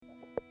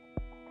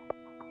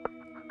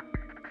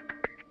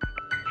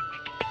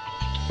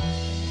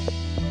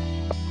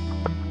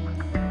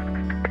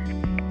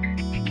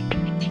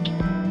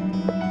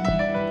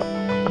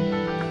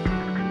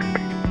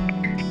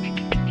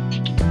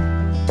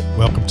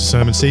to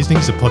Sermon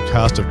Seasonings, a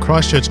podcast of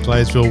Christchurch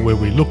Gladesville, where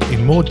we look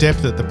in more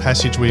depth at the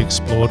passage we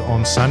explored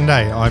on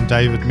Sunday. I'm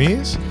David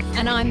Mears.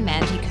 And I'm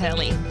Mandy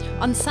Curley.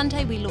 On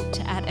Sunday we looked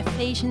at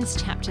Ephesians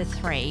chapter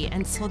 3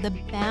 and saw the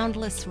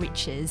boundless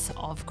riches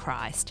of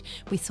Christ.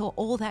 We saw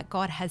all that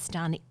God has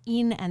done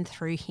in and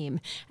through him,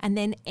 and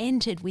then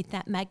ended with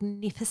that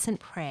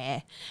magnificent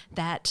prayer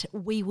that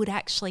we would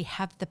actually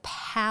have the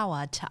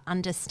power to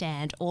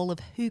understand all of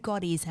who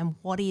God is and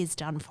what he has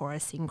done for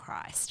us in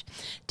Christ.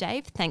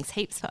 Dave, thanks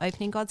heaps for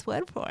opening God's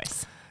Word for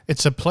us.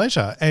 It's a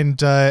pleasure,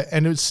 and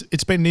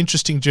it's been an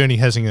interesting journey,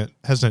 hasn't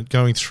it,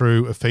 going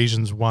through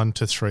Ephesians 1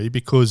 to 3,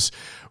 because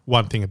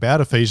one thing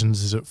about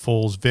Ephesians is it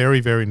falls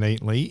very, very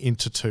neatly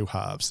into two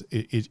halves.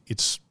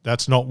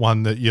 That's not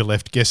one that you're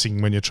left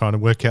guessing when you're trying to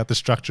work out the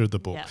structure of the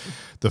book. Yeah.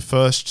 The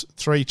first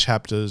three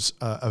chapters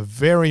are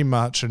very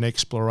much an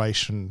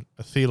exploration,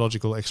 a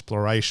theological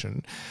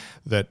exploration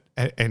that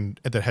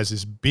has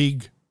this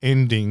big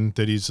ending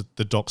that is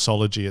the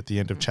doxology at the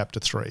end of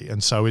chapter 3.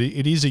 And so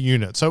it is a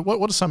unit. So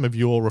what are some of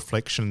your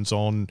reflections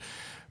on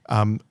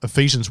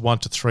Ephesians 1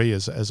 to 3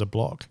 as a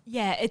block?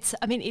 Yeah, it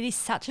is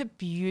such a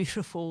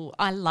beautiful,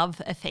 I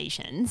love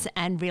Ephesians,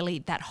 and really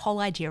that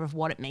whole idea of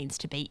what it means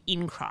to be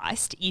in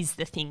Christ is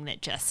the thing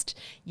that just,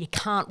 you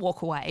can't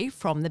walk away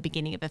from the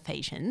beginning of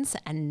Ephesians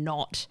and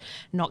not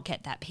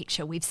get that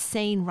picture. We've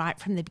seen right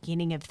from the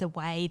beginning of the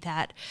way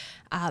that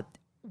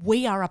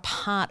we are a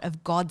part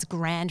of God's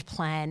grand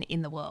plan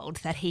in the world,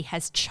 that he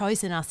has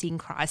chosen us in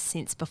Christ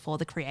since before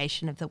the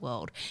creation of the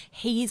world.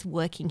 He is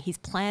working his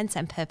plans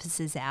and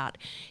purposes out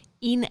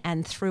in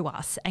and through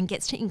us and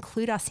gets to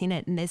include us in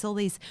it. And there's all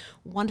these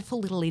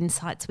wonderful little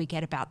insights we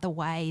get about the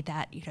way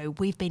that,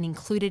 we've been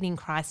included in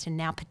Christ and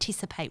now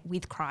participate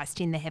with Christ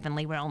in the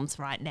heavenly realms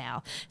right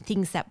now,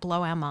 things that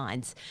blow our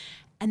minds.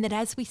 And that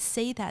as we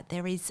see that,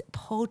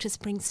 Paul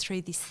just brings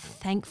through this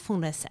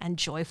thankfulness and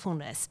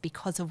joyfulness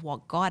because of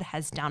what God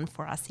has done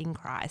for us in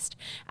Christ.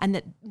 And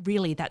that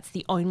really that's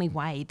the only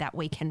way that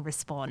we can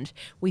respond.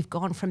 We've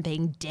gone from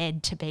being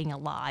dead to being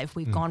alive.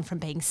 We've gone from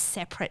being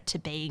separate to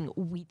being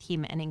with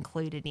him and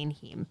included in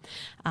him.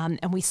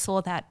 And we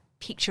saw that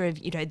picture of,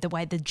 the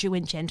way the Jew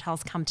and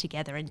Gentiles come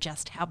together and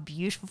just how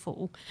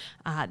beautiful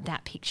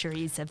that picture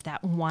is of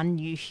that one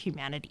new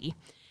humanity.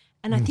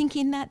 And I think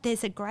in that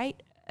there's a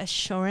great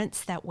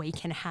assurance that we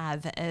can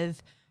have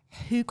of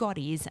who God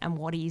is and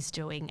what he's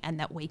doing, and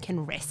that we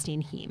can rest in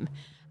him.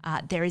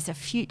 There is a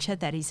future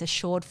that is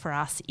assured for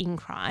us in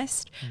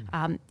Christ.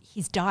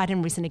 He's died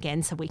and risen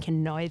again, so we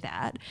can know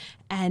that.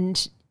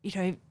 And,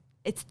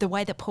 it's the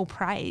way that Paul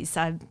prays.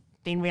 I've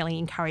been really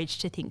encouraged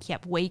to think,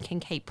 we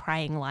can keep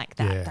praying like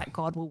that, that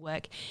God will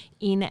work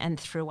in and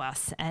through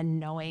us,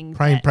 and knowing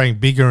praying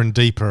bigger and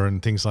deeper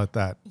and things like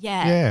that.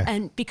 Yeah.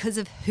 And because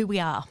of who we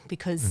are,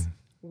 because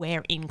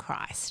we're in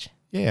Christ.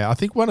 Yeah, I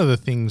think one of the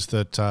things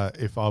that,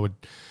 if I would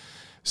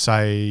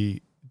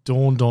say,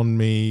 dawned on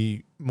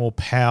me more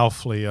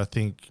powerfully, I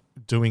think,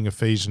 doing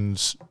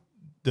Ephesians,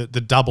 the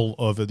double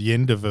of at the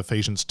end of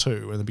Ephesians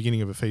 2 and the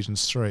beginning of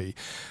Ephesians 3,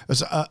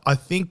 is I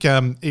think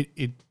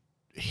it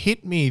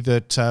hit me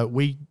that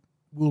we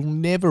will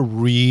never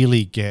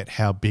really get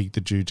how big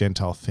the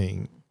Jew-Gentile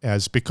thing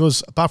is,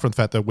 because apart from the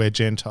fact that we're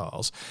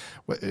Gentiles,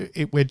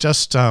 we're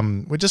just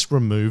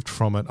removed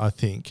from it, I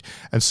think,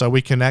 and so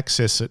we can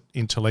access it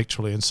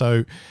intellectually. And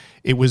so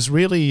it was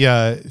really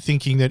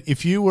thinking that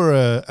if you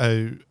were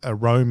a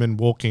Roman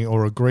walking,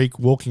 or a Greek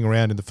walking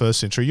around in the first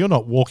century, you're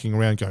not walking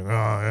around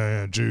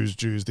going,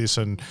 Jews, this,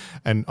 and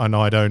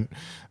I don't,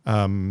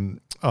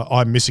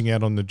 I'm missing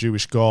out on the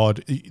Jewish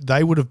God.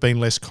 They would have been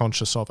less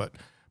conscious of it.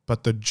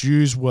 But the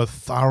Jews were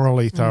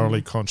thoroughly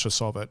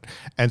conscious of it.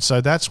 And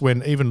so that's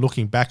when, even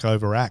looking back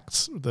over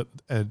Acts, the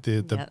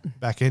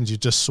back ends, you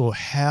just saw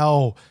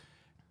how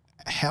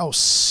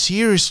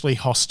seriously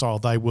hostile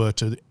they were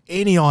to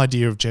any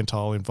idea of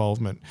Gentile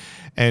involvement.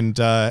 And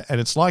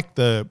it's like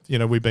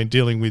we've been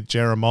dealing with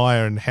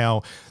Jeremiah and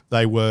how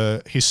they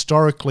were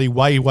historically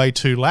way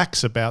too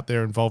lax about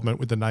their involvement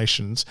with the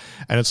nations.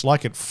 And it's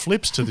like it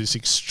flips to this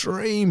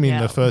extreme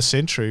in the first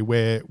century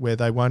where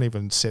they won't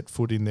even set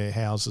foot in their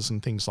houses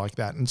and things like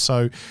that. And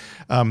so,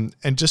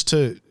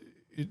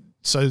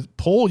 so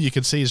Paul, you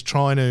can see, is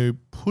trying to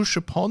push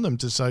upon them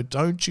to say,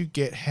 don't you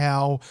get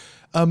how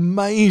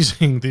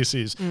amazing this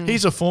is?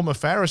 He's a former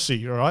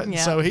Pharisee, right? And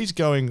so he's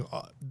going,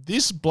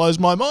 this blows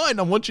my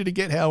mind. I want you to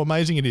get how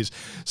amazing it is.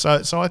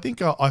 So I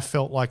think I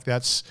felt like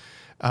that's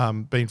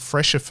been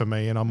fresher for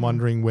me, and I'm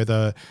wondering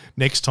whether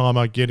next time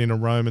I get into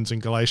Romans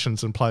and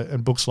Galatians and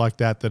books like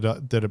that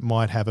it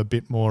might have a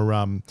bit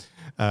more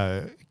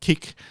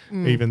kick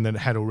even than it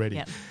had already.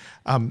 Yep.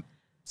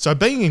 So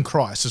being in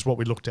Christ is what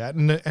we looked at,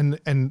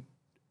 and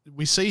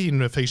we see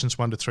in Ephesians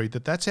 1 to 3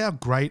 that's our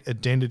great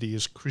identity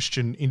as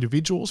Christian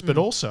individuals, but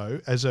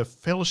also as a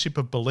fellowship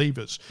of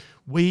believers.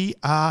 We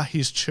are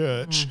his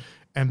church,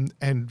 and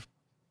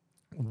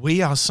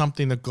we are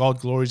something that God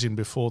glories in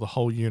before the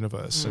whole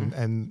universe.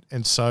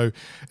 And so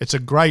it's a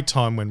great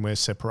time when we're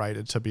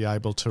separated to be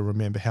able to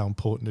remember how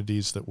important it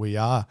is that we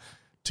are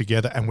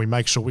together, and we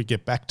make sure we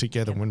get back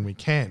together when we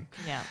can.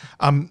 Yeah.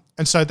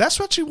 And so that's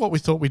actually what we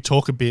thought we'd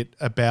talk a bit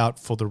about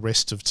for the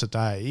rest of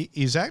today,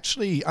 is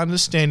actually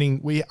understanding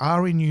we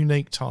are in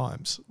unique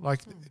times.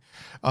 Like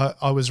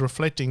I was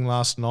reflecting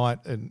last night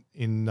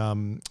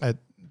at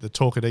the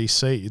talk at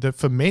EC that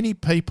for many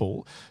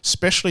people,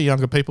 especially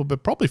younger people,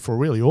 but probably for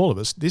really all of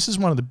us, this is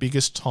one of the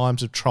biggest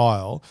times of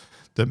trial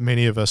that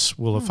many of us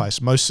will have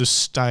faced, most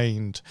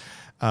sustained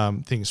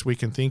things. We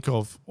can think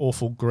of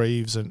awful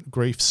griefs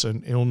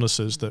and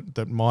illnesses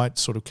that might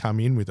sort of come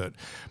in with it,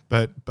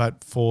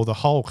 but for the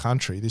whole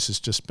country, this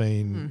has just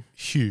been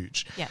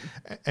huge. Yeah.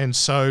 And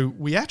so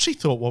we actually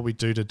thought what we'd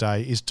do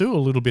today is do a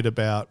little bit of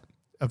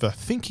a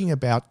thinking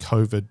about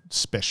COVID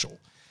special.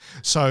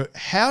 So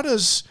how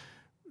does,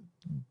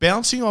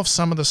 bouncing off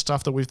some of the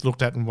stuff that we've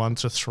looked at in 1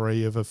 to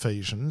 3 of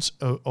Ephesians,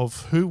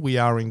 of who we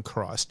are in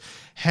Christ,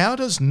 how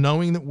does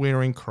knowing that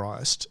we're in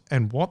Christ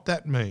and what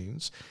that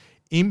means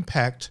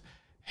impact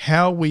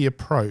how we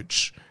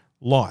approach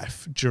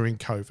life during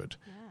COVID?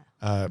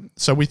 Yeah.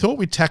 So we thought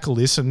we'd tackle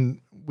this, and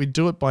we'd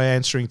do it by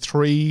answering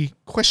 3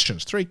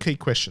 key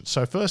questions.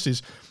 So first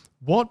is,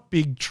 what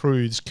big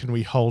truths can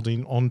we hold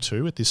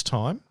onto at this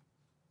time?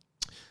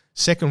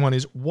 Second one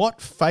is,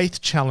 what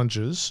faith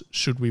challenges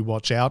should we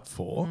watch out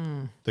for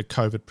that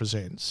COVID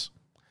presents?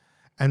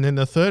 And then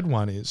the third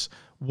one is,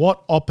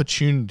 what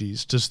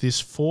opportunities does this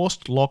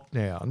forced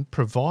lockdown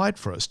provide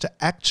for us to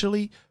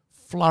actually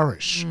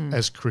flourish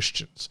as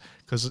Christians?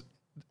 Because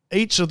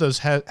each of those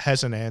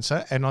has an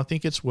answer, and I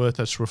think it's worth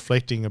us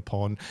reflecting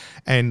upon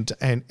and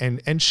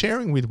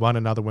sharing with one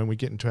another when we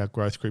get into our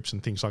growth groups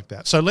and things like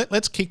that. So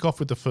let's kick off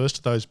with the first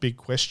of those big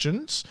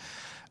questions.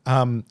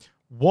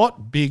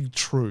 What big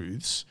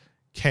truths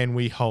can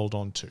we hold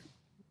on to?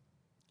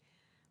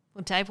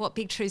 Well, Dave, what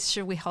big truths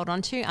should we hold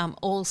on to?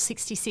 All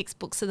 66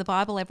 books of the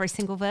Bible, every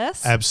single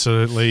verse?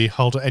 Absolutely.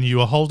 Hold it. And you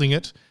are holding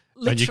it.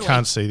 Literally. And you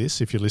can't see this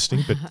if you're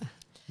listening, but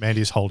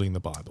Mandy's holding the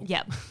Bible.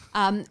 Yep.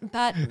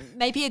 But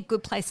maybe a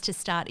good place to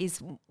start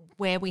is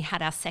where we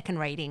had our second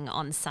reading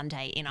on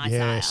Sunday in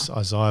Isaiah. Yes,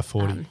 Isaiah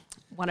 40.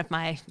 One of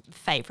my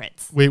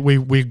favourites.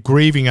 We're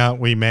grieving,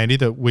 aren't we, Mandy,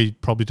 that we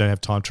probably don't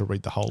have time to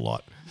read the whole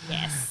lot.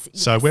 Yes.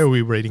 So where are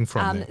we reading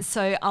from there?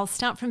 So I'll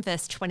start from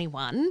verse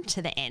 21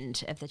 to the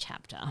end of the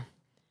chapter.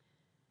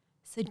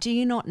 So do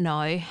you not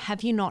know?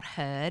 Have you not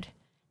heard?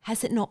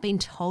 Has it not been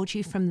told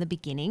you from the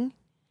beginning?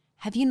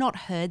 Have you not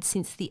heard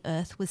since the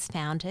earth was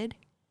founded?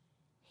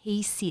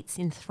 He sits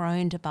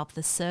enthroned above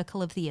the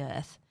circle of the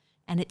earth,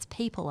 and its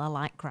people are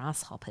like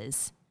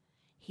grasshoppers.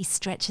 He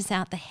stretches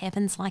out the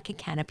heavens like a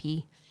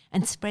canopy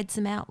and spreads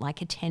them out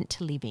like a tent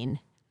to live in.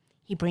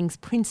 He brings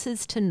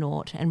princes to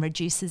naught and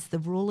reduces the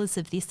rulers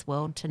of this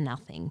world to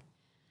nothing.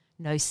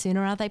 No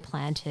sooner are they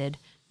planted,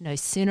 no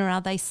sooner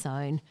are they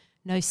sown,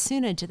 no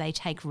sooner do they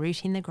take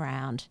root in the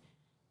ground.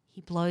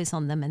 He blows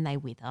on them and they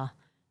wither,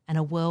 and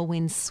a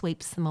whirlwind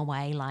sweeps them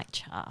away like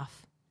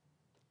chaff.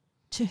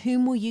 To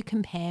whom will you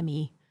compare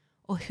me,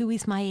 or who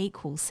is my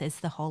equal, says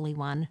the Holy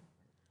One?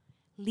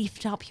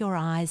 Lift up your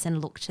eyes and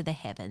look to the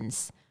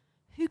heavens.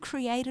 Who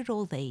created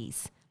all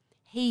these?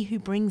 He who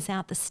brings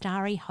out the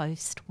starry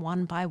host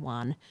one by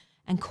one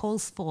and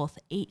calls forth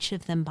each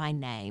of them by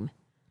name.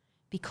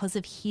 Because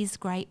of his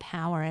great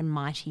power and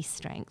mighty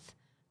strength,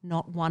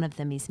 not one of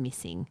them is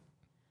missing.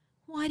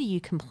 Why do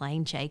you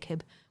complain,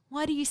 Jacob?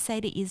 Why do you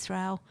say to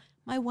Israel,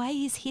 my way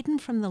is hidden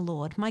from the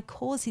Lord, my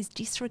cause is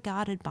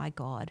disregarded by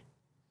God?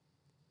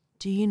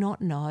 Do you not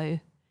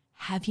know?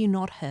 Have you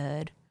not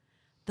heard?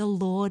 The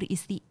Lord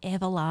is the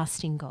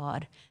everlasting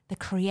God, the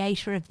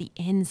creator of the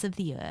ends of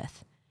the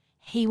earth.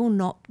 He will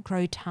not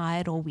grow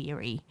tired or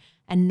weary,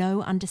 and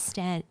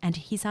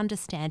his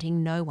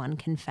understanding no one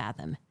can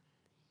fathom.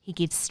 He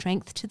gives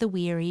strength to the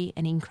weary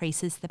and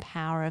increases the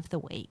power of the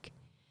weak.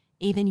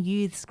 Even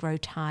youths grow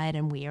tired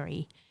and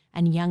weary,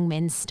 and young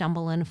men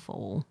stumble and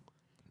fall.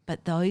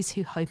 But those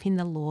who hope in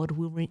the Lord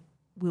will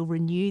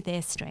renew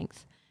their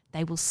strength.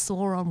 They will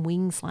soar on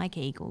wings like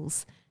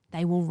eagles.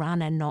 They will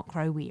run and not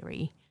grow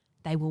weary.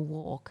 They will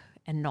walk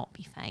and not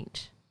be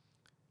faint.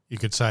 You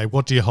could say,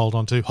 what do you hold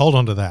on to? Hold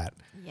on to that.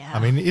 Yeah. I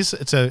mean, it's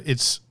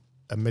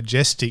a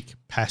majestic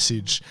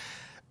passage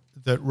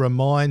that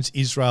reminds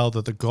Israel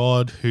that the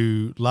God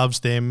who loves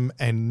them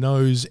and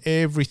knows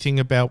everything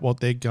about what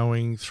they're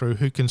going through,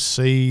 who can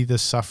see the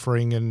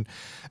suffering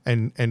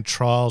and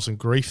trials and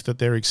grief that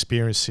they're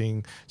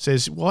experiencing,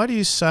 says, why do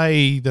you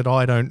say that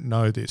I don't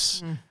know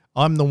this?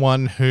 I'm the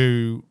one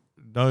who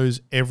knows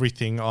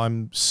everything.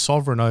 I'm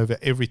sovereign over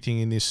everything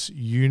in this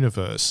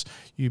universe.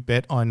 You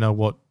bet I know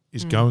what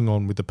is going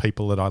on with the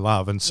people that I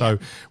love. And so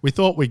we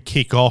thought we'd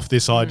kick off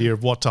this idea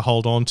of what to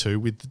hold on to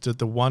with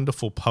the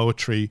wonderful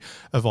poetry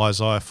of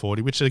Isaiah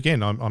 40, which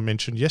again, I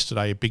mentioned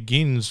yesterday, it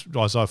begins,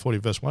 Isaiah 40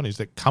 verse 1 is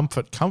that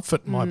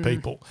comfort my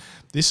people.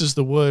 This is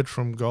the word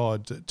from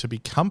God to be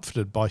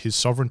comforted by his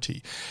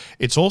sovereignty.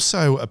 It's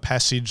also a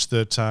passage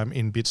that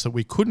in bits that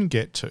we couldn't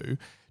get to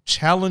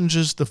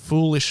challenges the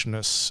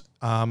foolishness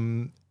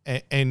and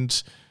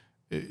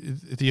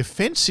the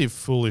offensive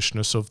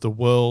foolishness of the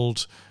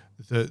world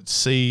that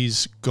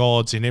sees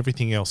gods in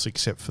everything else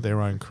except for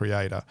their own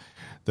creator.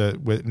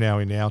 That now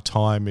in our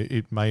time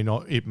it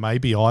may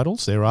be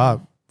idols. There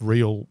are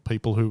real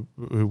people who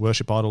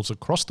worship idols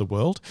across the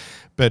world,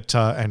 but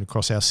and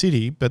across our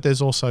city. But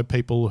there's also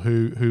people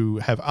who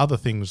have other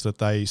things that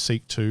they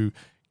seek to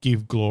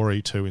give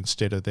glory to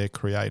instead of their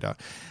creator.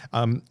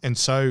 And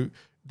so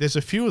there's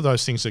a few of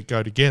those things that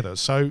go together.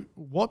 So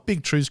what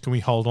big truths can we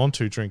hold on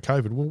to during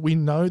COVID? Well, we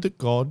know that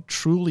God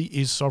truly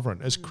is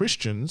sovereign. As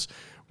Christians,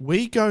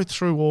 we go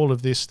through all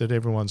of this that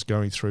everyone's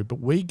going through,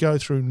 but we go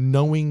through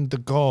knowing the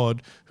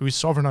God who is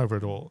sovereign over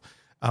it all.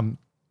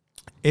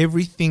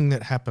 Everything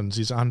that happens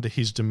is under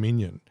his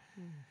dominion.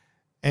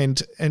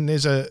 And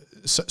there's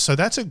so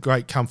that's a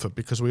great comfort,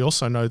 because we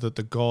also know that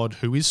the God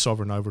who is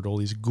sovereign over it all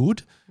is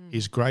good,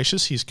 he's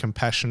gracious, he's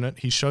compassionate,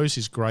 he shows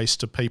his grace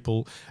to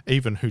people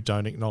even who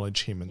don't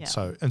acknowledge him. And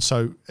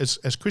so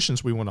as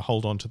Christians, we want to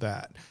hold on to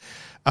that.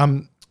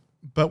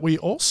 But we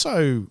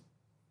also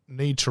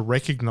need to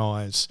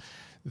recognize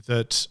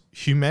that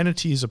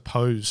humanity is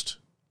opposed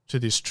to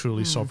this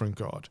truly sovereign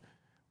God.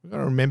 We've got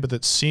to remember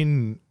that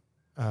sin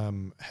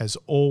has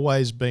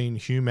always been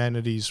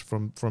humanity's,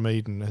 from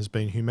Eden, has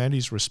been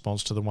humanity's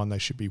response to the one they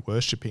should be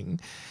worshipping.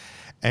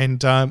 And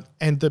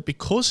that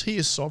because he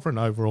is sovereign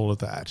over all of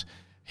that,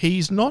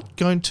 he's not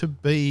going to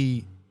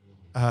be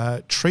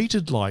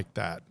treated like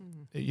that.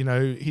 You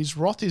know, his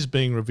wrath is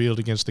being revealed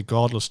against the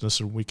godlessness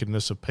and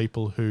wickedness of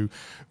people who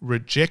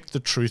reject the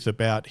truth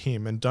about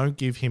him and don't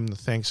give him the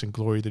thanks and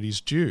glory that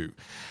is due.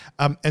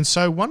 And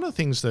so one of the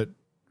things that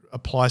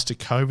applies to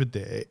COVID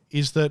there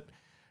is that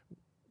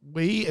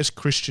we as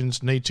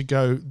Christians need to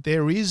go,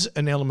 there is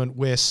an element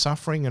where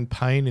suffering and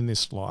pain in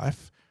this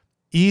life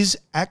is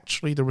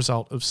actually the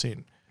result of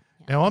sin.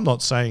 Now, I'm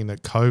not saying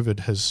that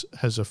COVID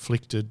has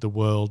afflicted the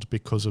world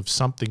because of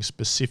something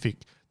specific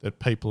that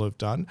people have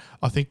done.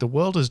 I think the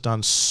world has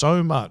done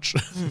so much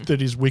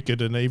that is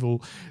wicked and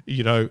evil.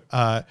 You know,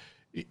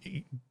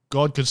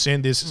 God could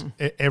send this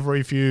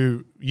every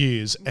few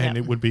years and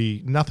it would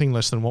be nothing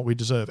less than what we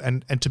deserve.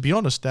 And to be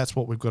honest, that's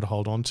what we've got to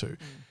hold on to.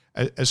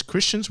 As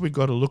Christians, we've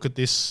got to look at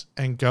this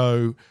and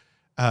go,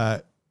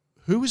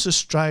 who is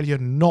Australia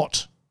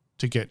not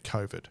to get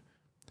COVID?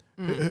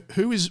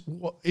 Who is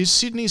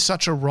Sydney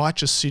such a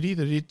righteous city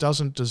that it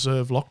doesn't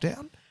deserve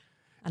lockdown?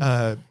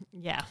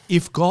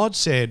 If God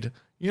said,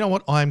 you know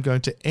what, I'm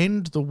going to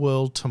end the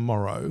world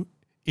tomorrow,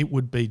 it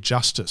would be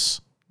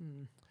justice.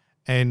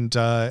 And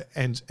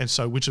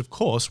so, which of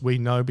course we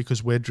know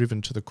because we're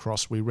driven to the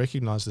cross. We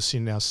recognise the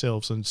sin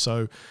ourselves, and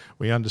so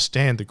we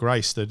understand the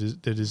grace that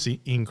is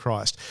in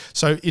Christ.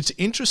 So it's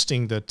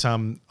interesting that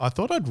I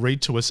thought I'd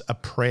read to us a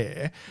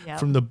prayer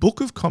from the Book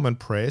of Common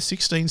Prayer,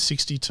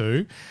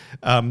 1662,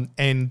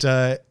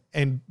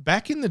 and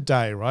back in the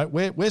day, right,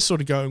 we're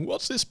sort of going,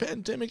 what's this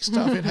pandemic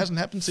stuff? It hasn't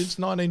happened since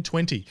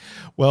 1920.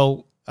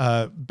 Well,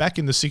 back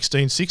in the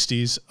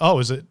 1660s,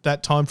 is it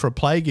that time for a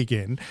plague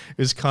again?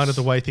 Is kind of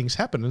the way things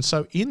happen. And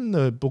so in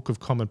the Book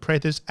of Common Prayer,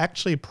 there's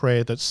actually a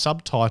prayer that's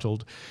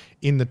subtitled,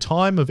 "In the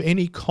time of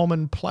any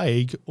common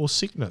plague or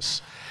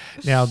sickness."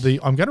 Now,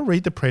 I'm going to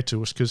read the prayer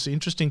to us because it's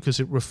interesting, because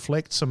it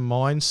reflects a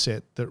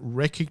mindset that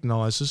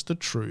recognises the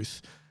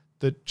truth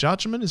that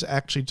judgment is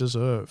actually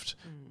deserved.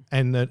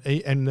 And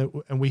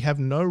we have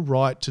no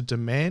right to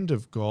demand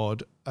of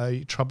God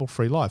a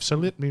trouble-free life. So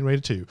let me read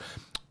it to you.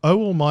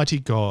 O Almighty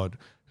God,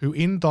 who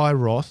in thy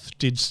wrath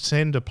didst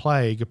send a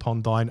plague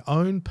upon thine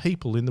own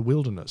people in the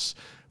wilderness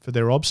for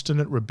their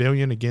obstinate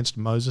rebellion against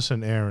Moses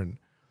and Aaron,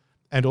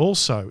 and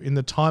also in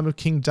the time of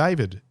King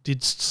David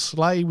didst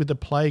slay with the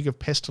plague of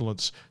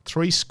pestilence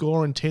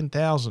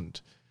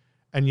 70,000,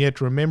 and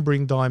yet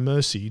remembering thy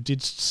mercy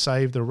didst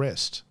save the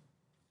rest.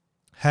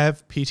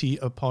 Have pity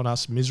upon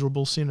us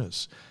miserable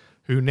sinners,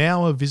 who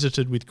now are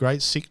visited with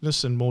great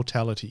sickness and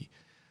mortality,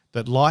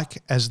 that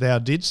like as thou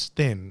didst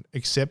then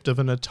accept of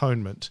an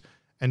atonement,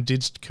 and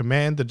didst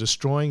command the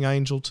destroying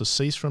angel to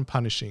cease from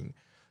punishing,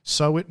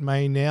 so it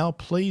may now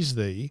please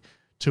thee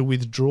to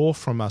withdraw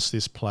from us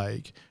this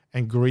plague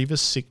and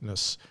grievous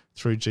sickness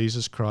through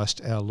Jesus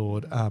Christ our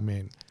Lord.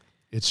 Amen.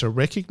 It's a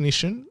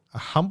recognition, a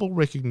humble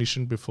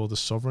recognition before the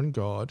sovereign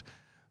God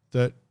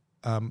that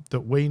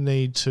we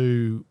need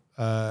to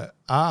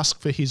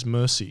ask for his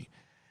mercy,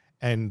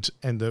 and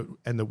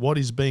that what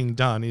is being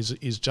done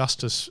is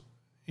justice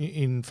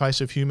in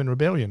face of human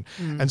rebellion.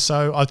 And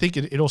so I think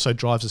it also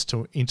drives us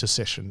to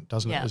intercession,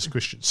 doesn't it, as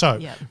Christians? So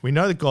we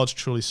know that God's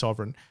truly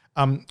sovereign.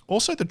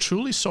 Also, the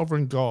truly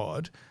sovereign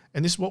God,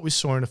 and this is what we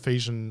saw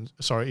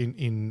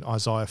in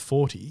Isaiah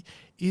 40,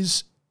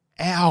 is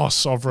our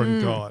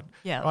sovereign God.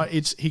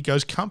 Right? He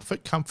goes,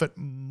 comfort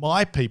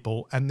my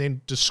people, and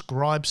then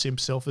describes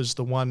himself as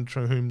the one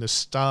to whom the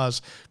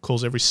stars,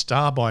 calls every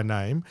star by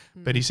name.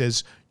 But he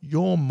says,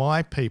 you're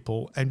my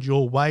people, and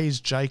your ways,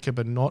 Jacob,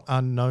 are not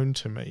unknown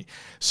to me.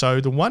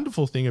 So the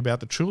wonderful thing about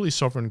the truly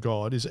sovereign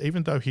God is,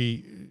 even though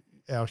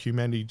our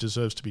humanity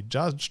deserves to be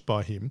judged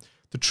by him,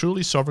 the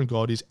truly sovereign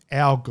God is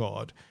our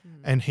God,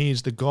 and he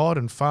is the God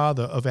and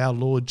Father of our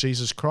Lord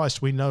Jesus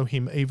Christ. We know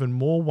him even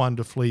more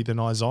wonderfully than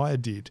Isaiah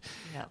did,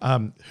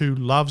 who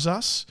loves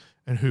us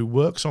and who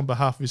works on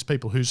behalf of his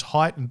people, whose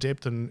height and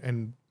depth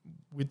and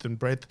width and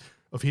breadth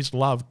of his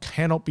love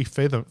cannot be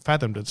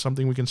fathomed. It's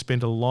something we can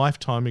spend a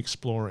lifetime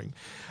exploring.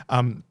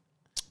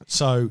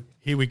 So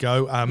here we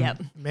go.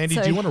 Mandy,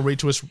 do you want to read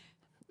to us?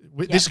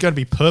 This is going to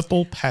be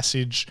Purple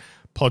Passage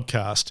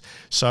Podcast.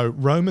 So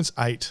Romans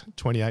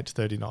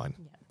 8:28-39.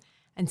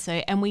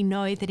 And we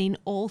know that in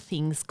all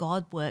things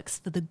God works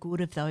for the good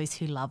of those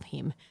who love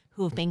him,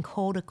 who have been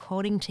called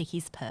according to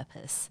his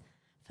purpose.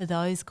 For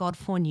those God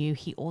foreknew,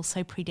 he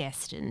also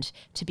predestined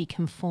to be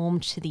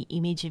conformed to the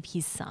image of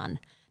his Son,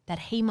 that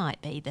he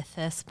might be the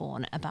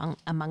firstborn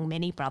among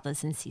many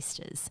brothers and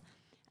sisters.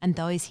 And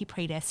those he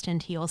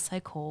predestined, he also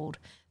called.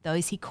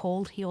 Those he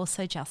called, he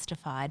also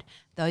justified.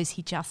 Those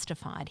he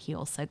justified, he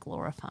also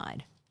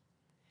glorified.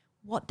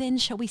 What then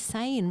shall we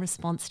say in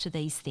response to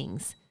these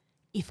things?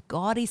 If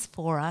God is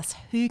for us,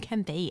 who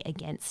can be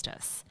against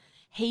us?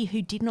 He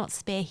who did not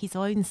spare his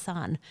own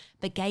Son,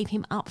 but gave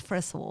him up for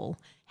us all,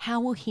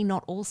 how will he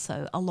not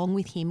also, along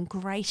with him,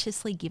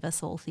 graciously give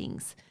us all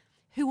things?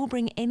 Who will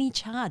bring any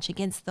charge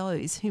against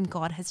those whom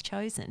God has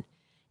chosen?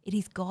 It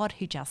is God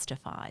who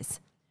justifies.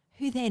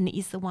 Who then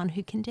is the one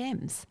who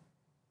condemns?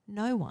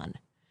 No one.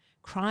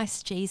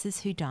 Christ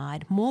Jesus, who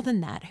died, more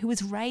than that, who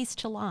was raised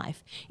to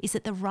life, is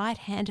at the right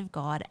hand of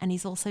God and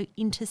is also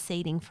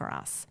interceding for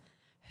us.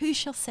 Who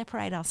shall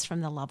separate us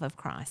from the love of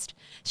Christ?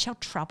 Shall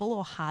trouble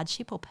or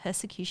hardship or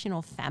persecution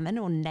or famine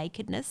or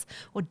nakedness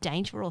or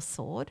danger or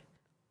sword?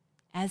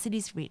 As it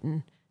is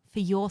written, for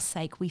your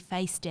sake we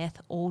face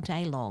death all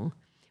day long.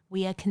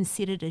 We are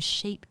considered as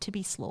sheep to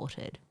be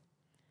slaughtered.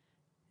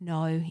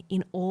 No,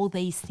 in all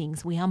these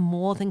things we are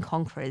more than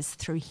conquerors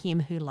through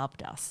him who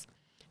loved us.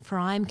 For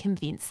I am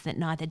convinced that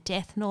neither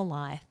death nor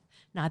life,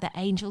 neither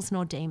angels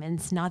nor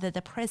demons, neither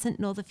the present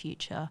nor the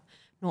future,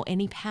 nor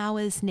any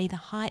powers, neither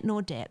height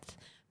nor depth,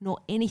 nor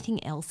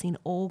anything else in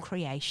all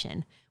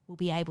creation will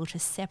be able to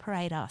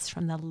separate us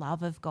from the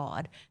love of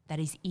God that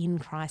is in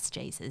Christ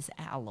Jesus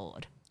our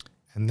Lord.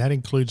 And that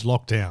includes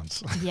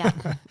lockdowns. Yeah.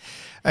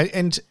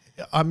 And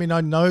I mean,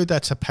 I know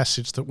that's a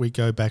passage that we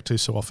go back to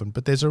so often,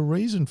 but there's a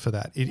reason for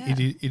that.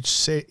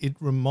 It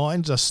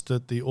reminds us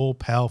that the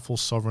all-powerful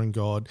sovereign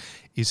God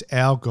is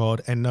our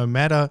God, and no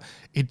matter,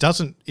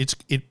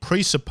 it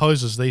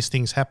presupposes these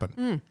things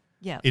happen.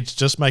 Yeah. It's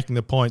just making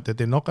the point that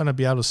they're not going to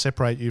be able to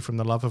separate you from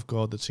the love of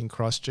God that's in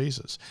Christ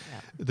Jesus.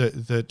 Yeah.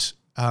 That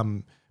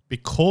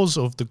because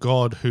of the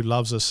God who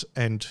loves us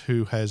and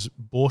who has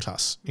bought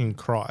us in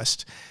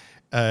Christ,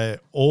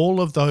 all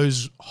of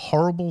those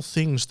horrible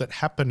things that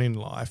happen in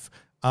life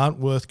aren't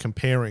worth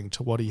comparing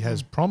to what he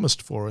has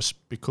promised for us,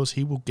 because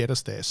he will get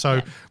us there.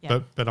 So,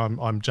 but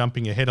I'm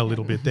jumping ahead a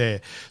little bit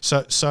there.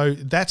 So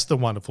that's the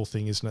wonderful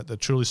thing, isn't it? The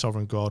truly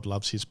sovereign God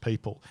loves his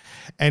people,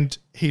 and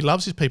he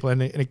loves his people,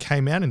 and it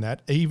came out in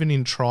that even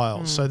in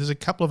trials. So there's a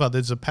couple of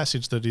others. There's a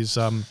passage that is.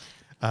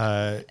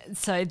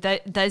 So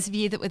those of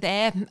you that were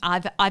there,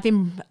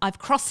 I've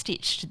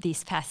cross-stitched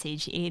this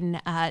passage in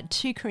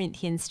 2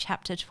 Corinthians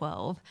chapter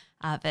 12,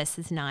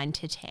 verses 9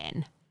 to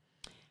 10.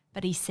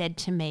 But he said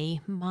to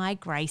me, my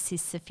grace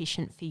is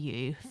sufficient for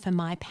you, for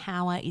my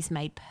power is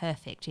made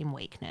perfect in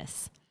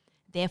weakness.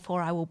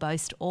 Therefore I will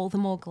boast all the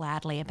more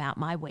gladly about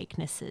my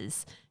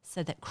weaknesses,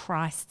 so that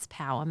Christ's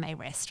power may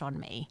rest on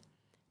me.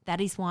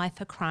 That is why,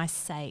 for Christ's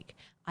sake,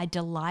 I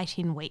delight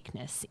in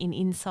weakness, in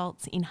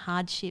insults, in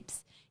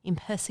hardships, in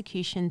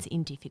persecutions,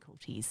 in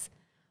difficulties.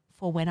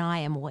 For when I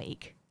am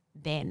weak,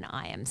 then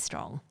I am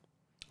strong.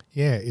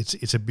 Yeah,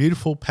 it's a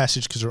beautiful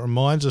passage, because it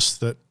reminds us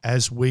that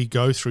as we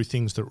go through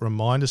things that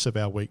remind us of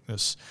our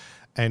weakness,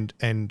 and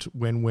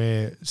when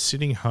we're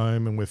sitting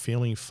home and we're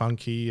feeling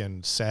funky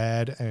and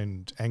sad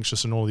and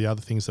anxious and all the other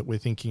things that we're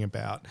thinking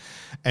about,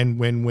 and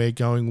when we're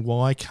going,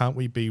 why can't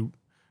we be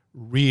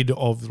rid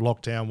of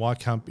lockdown? Why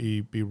can't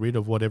we be rid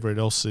of whatever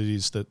else it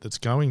is that's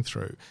going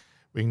through?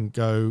 We can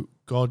go,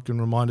 God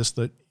can remind us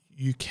that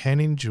you can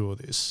endure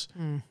this.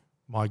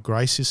 My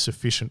grace is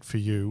sufficient for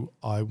you.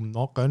 I'm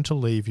not going to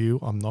leave you.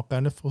 I'm not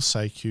going to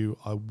forsake you.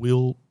 I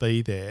will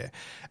be there.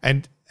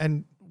 And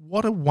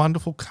what a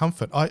wonderful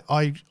comfort.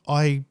 I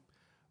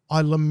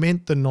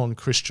lament the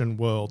non-Christian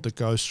world that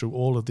goes through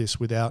all of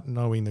this without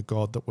knowing the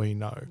God that we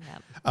know.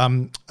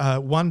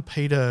 Yep. 1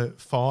 Peter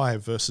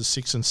 5 verses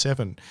 6 and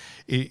 7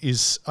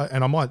 is,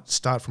 and I might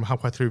start from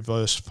halfway through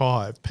verse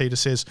 5. Peter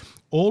says,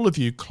 all of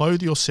you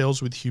clothe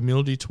yourselves with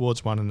humility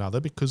towards one another,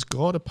 because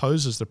God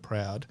opposes the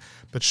proud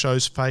but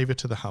shows favour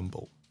to the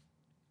humble.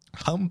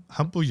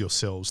 Humble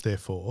yourselves,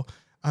 therefore,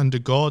 under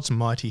God's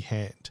mighty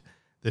hand,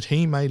 that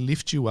he may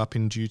lift you up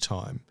in due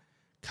time.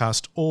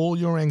 Cast all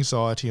your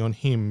anxiety on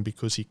him,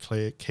 because he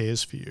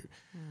cares for you.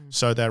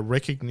 So that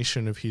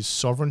recognition of his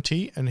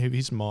sovereignty and of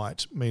his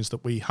might means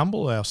that we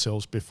humble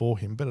ourselves before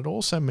him, but it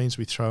also means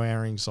we throw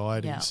our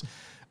anxieties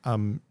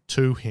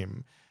to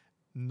him,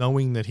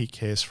 knowing that he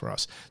cares for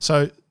us.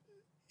 So,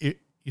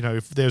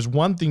 if there's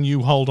one thing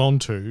you hold on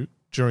to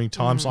during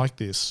times like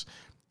this,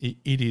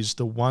 it is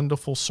the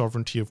wonderful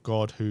sovereignty of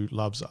God who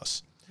loves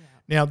us. Yeah.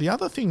 Now, the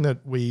other thing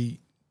that we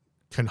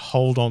can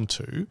hold on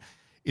to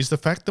is the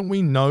fact that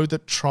we know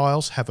that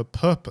trials have a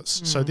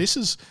purpose. So this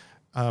is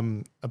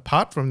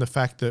apart from the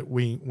fact that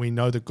we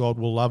know that God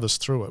will love us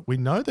through it, we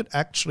know that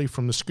actually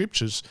from the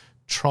scriptures,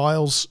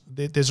 trials,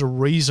 there's a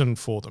reason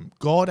for them.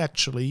 God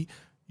actually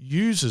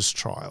uses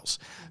trials,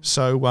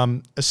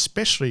 so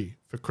especially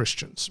for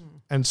Christians.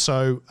 And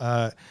so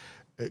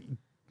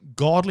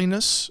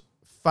godliness,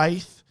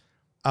 faith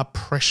are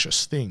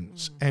precious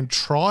things, and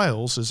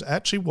trials is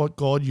actually what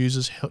God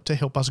uses to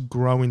help us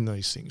grow in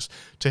these things,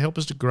 to help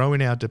us to grow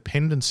in our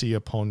dependency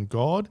upon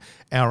God,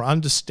 our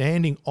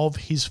understanding of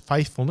his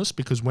faithfulness,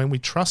 because when we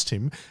trust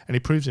him and he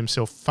proves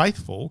himself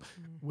faithful,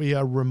 we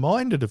are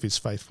reminded of his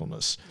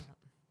faithfulness.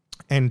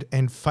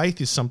 And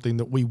faith is something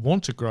that we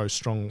want to grow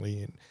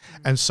strongly in.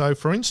 And so,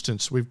 for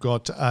instance, we've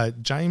got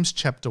James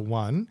chapter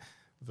 1,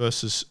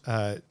 verses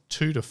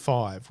 2 to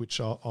 5,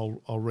 which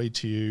I'll read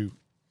to you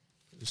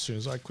as soon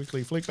as I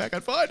quickly flick back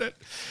and find it.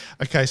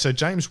 Okay, so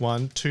James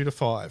 1, 2 to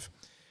 5.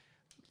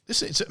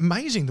 It's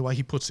amazing the way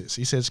he puts this.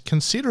 He says,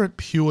 "Consider it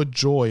pure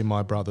joy,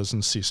 my brothers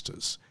and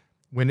sisters,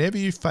 whenever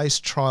you face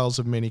trials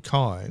of many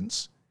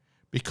kinds,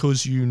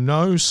 because you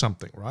know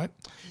something," right?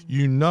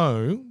 You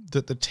know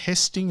that the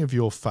testing of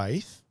your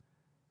faith,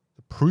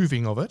 the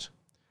proving of it,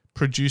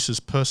 produces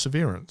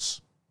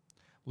perseverance.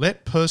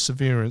 Let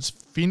perseverance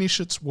finish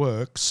its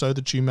work so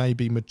that you may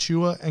be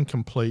mature and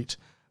complete,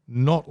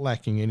 not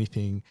lacking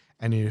anything.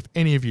 And if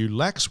any of you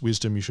lacks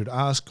wisdom, you should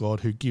ask God,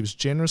 who gives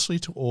generously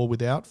to all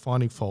without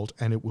finding fault,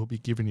 and it will be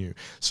given you.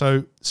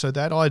 So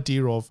that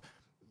idea of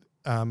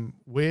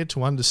we're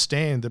to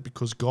understand that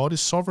because God is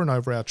sovereign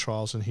over our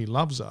trials and he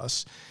loves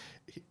us,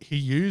 he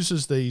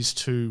uses these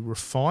to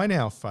refine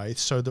our faith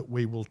so that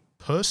we will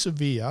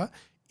persevere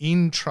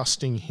in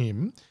trusting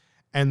him,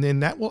 and then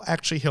that will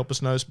actually help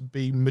us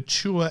be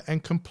mature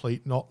and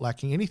complete, not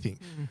lacking anything.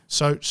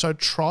 So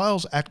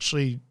trials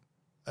actually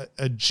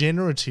a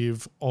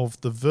generative of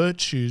the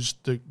virtues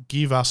that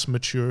give us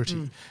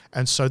maturity.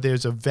 And so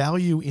there's a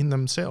value in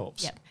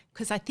themselves. Yeah,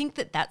 because I think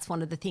that's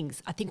one of the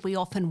things. I think we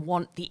often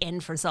want the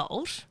end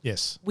result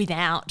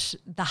without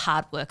the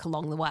hard work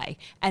along the way.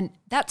 And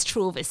that's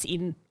true of us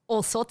in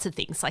all sorts of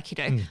things. Like,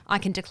 I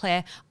can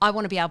declare I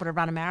want to be able to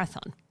run a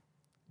marathon.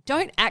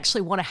 Don't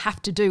actually want to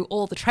have to do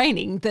all the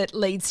training that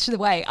leads to the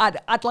way.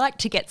 I'd like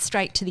to get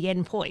straight to the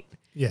end point.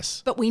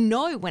 Yes. But we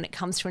know when it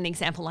comes to an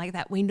example like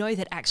that, we know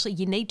that actually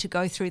you need to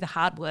go through the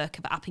hard work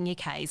of upping your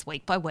Ks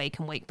week by week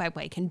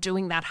and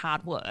doing that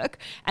hard work.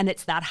 And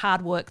it's that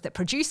hard work that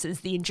produces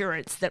the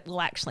endurance that will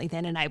actually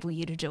then enable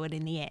you to do it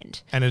in the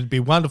end. And it'd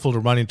be wonderful to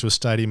run into a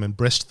stadium and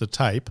breast the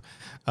tape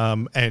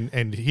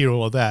and hear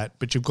all of that,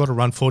 but you've got to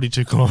run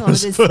 42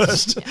 kilometres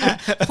first.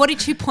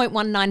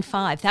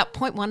 42.195. That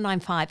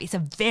 0.195 is a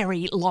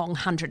very long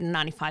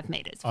 195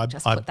 metres. I'll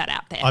just put that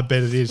out there. I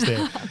bet it is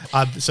there.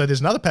 So there's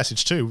another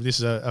passage too. This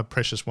is a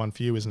precious one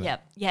for you, isn't it?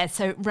 Yep. Yeah,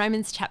 so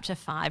Romans chapter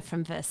 5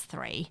 from verse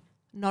 3.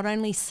 "Not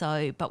only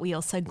so, but we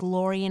also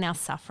glory in our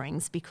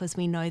sufferings, because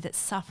we know that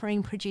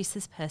suffering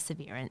produces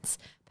perseverance,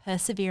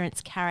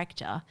 perseverance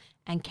character,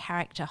 and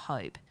character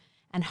hope.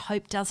 And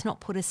hope does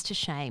not put us to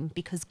shame,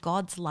 because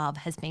God's love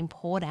has been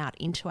poured out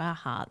into our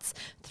hearts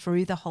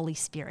through the Holy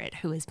Spirit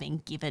who has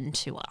been given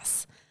to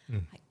us."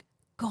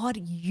 God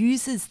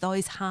uses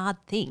those hard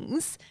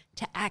things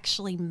to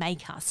actually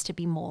make us to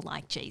be more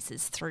like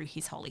Jesus through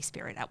his Holy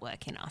Spirit at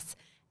work in us.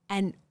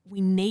 And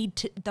we need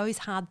to, those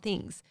hard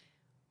things,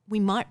 we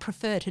might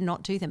prefer to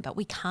not do them, but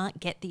we can't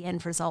get the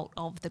end result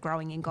of the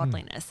growing in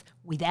godliness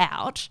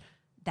without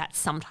that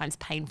sometimes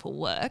painful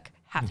work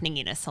happening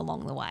in us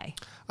along the way.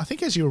 I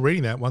think as you were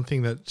reading that, one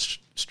thing that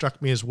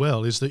struck me as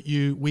well is that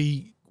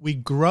we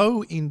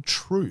grow in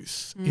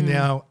truth, in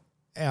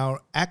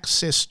our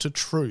access to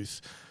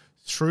truth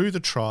through the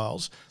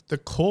trials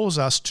that cause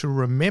us to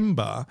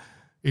remember.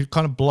 It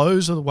kind of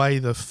blows away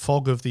the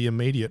fog of the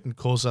immediate and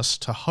causes us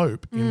to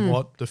hope in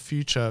what the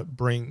future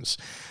brings,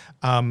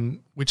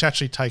 which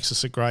actually takes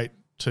us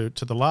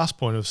to the last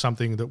point of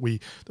something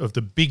that of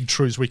the big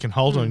truths we can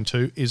hold on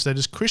to, is that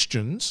as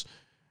Christians,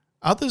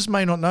 others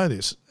may not know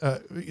this.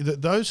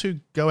 Those who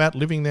go out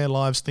living their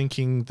lives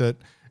thinking that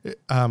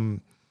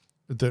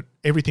that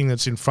everything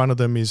that's in front of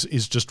them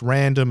is just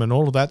random and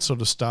all of that sort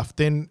of stuff,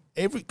 then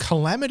every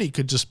calamity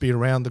could just be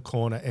around the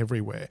corner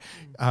everywhere.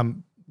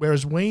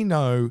 Whereas we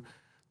know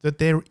that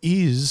there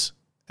is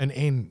an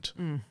end.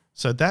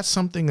 So that's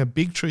something, a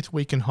big truth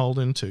we can hold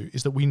into,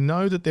 is that we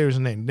know that there is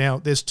an end. Now,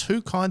 there's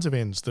two kinds of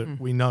ends that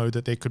we know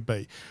that there could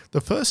be.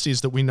 The first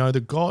is that we know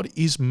that God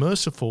is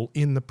merciful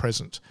in the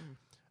present.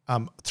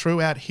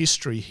 Throughout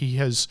history, he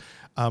has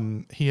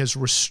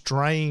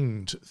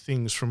restrained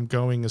things from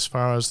going as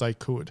far as they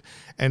could.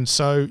 And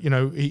so,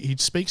 he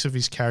speaks of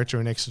his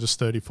character in Exodus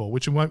 34,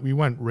 which we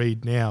won't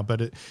read now,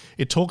 but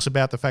it talks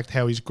about the fact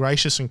how he's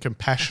gracious and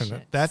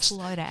compassionate. That's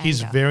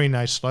his very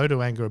nature, slow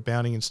to anger,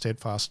 abounding in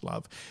steadfast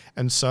love.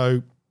 And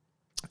so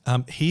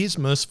he is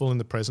merciful in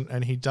the present,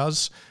 and he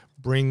does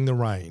bring the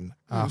rain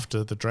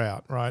after the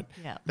drought, right?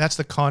 Yeah. That's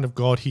the kind of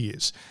God he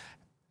is.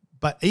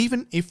 But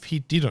even if he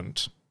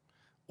didn't,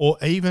 or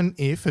even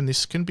if, and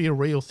this can be a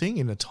real thing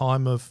in a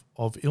time of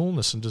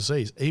illness and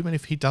disease, even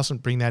if he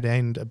doesn't bring that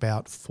end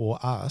about for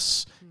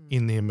us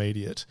in the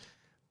immediate,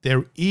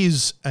 there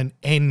is an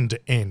end.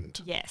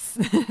 Yes.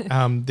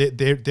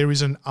 There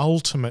is an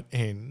ultimate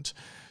end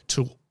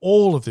to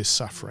all of this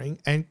suffering,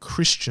 and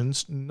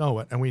Christians know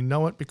it, and we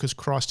know it because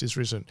Christ is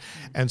risen.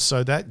 And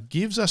so that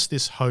gives us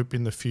this hope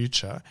in the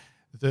future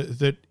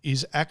that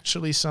is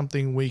actually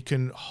something we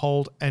can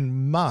hold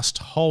and must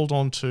hold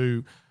on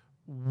to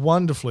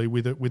wonderfully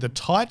with a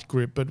tight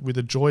grip, but with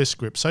a joyous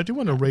grip. So do you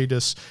want to read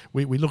us,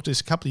 we looked at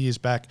this a couple of years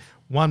back,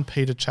 1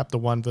 Peter chapter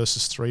 1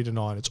 verses 3 to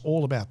 9. It's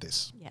all about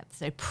this. Yeah.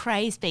 So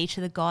praise be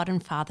to the God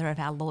and Father of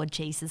our Lord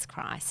Jesus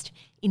Christ.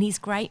 In his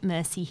great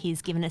mercy, he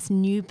has given us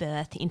new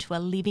birth into a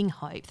living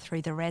hope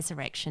through the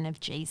resurrection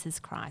of Jesus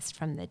Christ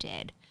from the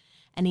dead,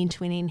 and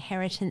into an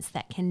inheritance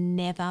that can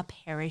never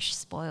perish,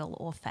 spoil,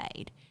 or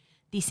fade.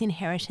 This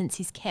inheritance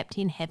is kept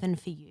in heaven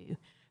for you,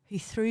 who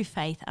through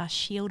faith are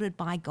shielded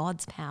by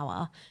God's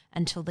power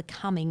until the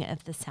coming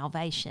of the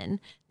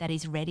salvation that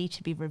is ready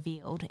to be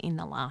revealed in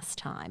the last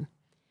time.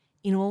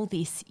 In all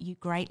this you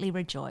greatly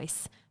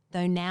rejoice,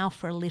 though now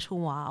for a little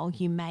while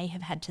you may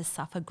have had to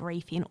suffer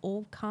grief in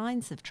all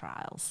kinds of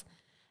trials.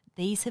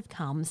 These have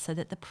come so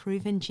that the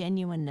proven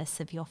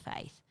genuineness of your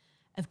faith,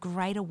 of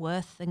greater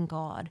worth than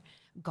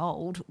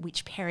gold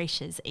which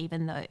perishes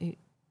even though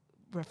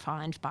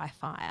refined by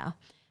fire,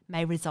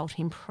 may result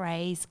in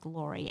praise,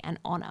 glory, and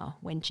honour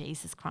when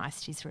Jesus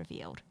Christ is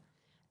revealed.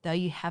 Though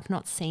you have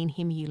not seen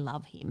him, you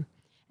love him.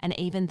 And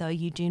even though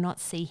you do not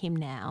see him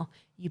now,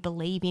 you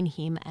believe in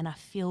him and are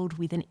filled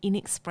with an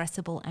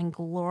inexpressible and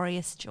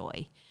glorious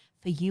joy,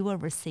 for you are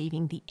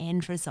receiving the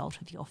end result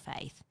of your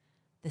faith,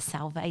 the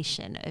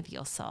salvation of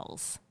your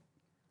souls.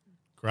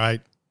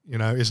 Great,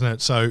 isn't it?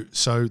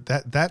 So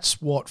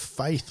that's what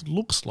faith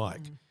looks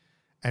like.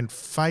 And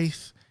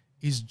faith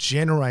is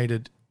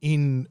generated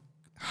in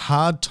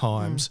hard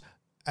times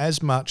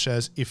as much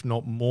as, if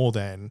not more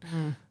than,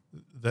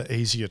 the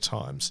easier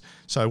times.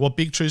 So what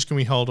big truths can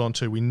we hold on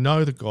to? We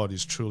know that God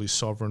is truly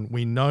sovereign.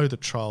 We know that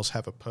trials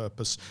have a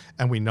purpose,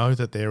 and we know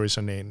that there is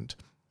an end.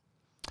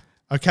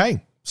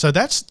 Okay, so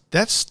that's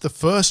the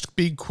first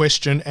big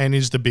question, and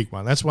is the big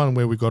one. That's one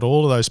where we've got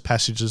all of those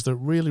passages that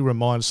really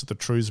remind us of the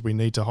truths we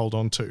need to hold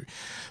on to.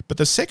 But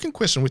the second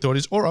question we thought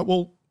is, all right,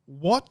 well,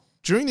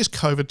 during this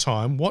COVID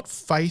time, what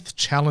faith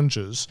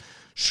challenges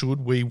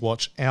should we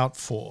watch out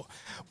for?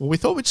 Well, we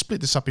thought we'd split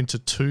this up into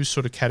two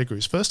sort of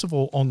categories. First of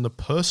all, on the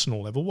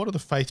personal level, what are the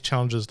faith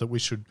challenges that we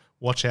should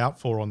watch out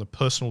for on the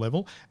personal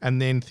level,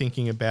 and then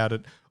thinking about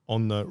it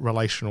on the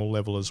relational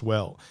level as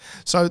well.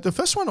 So the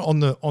first one on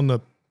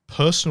the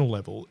personal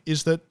level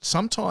is that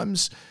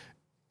sometimes,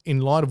 in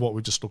light of what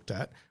we just looked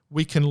at,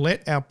 we can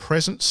let our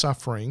present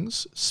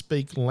sufferings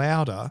speak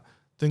louder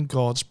than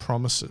God's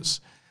promises.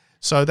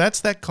 So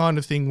that's that kind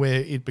of thing where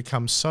it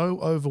becomes so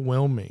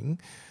overwhelming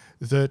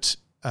that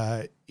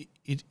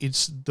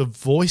it's the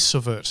voice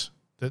of it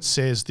that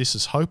says this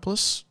is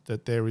hopeless,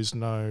 that there is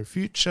no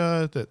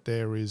future, that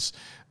there is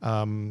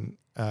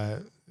the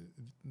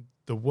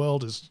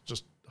world is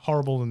just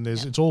horrible and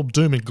it's all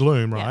doom and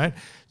gloom, right?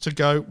 To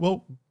go,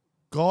 well,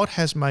 God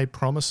has made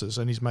promises,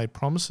 and he's made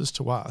promises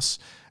to us,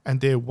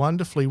 and they're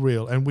wonderfully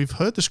real. And we've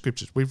heard the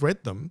scriptures, we've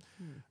read them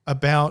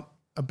about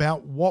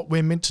what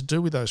we're meant to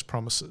do with those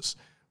promises,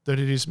 that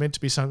it is meant to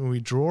be something we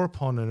draw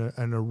upon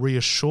and are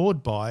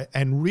reassured by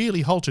and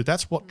really hold to.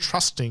 That's what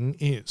trusting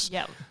is.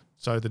 Yep.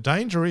 So the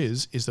danger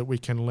is that we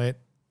can let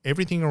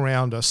everything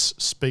around us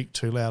speak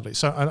too loudly.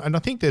 So, and I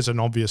think there's an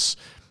obvious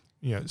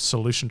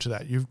solution to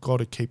that. You've got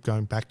to keep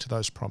going back to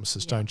those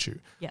promises, don't you?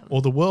 Yep.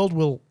 Or the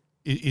world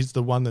is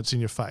the one that's in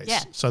your face.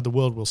 Yeah. So the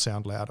world will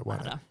sound louder,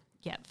 won't it?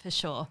 Yeah, for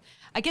sure.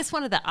 I guess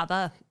one of the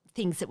other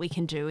things that we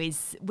can do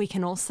is we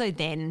can also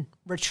then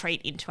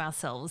retreat into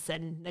ourselves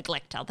and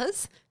neglect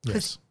others.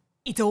 Yes.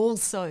 It's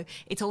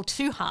all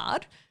too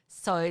hard.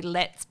 So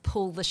let's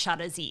pull the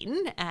shutters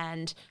in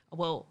and,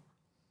 well,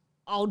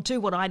 I'll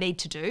do what I need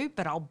to do,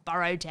 but I'll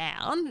burrow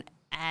down,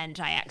 and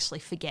I actually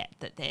forget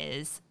that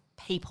there's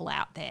people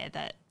out there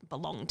that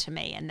belong to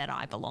me and that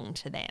I belong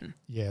to them.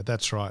 Yeah,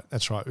 that's right.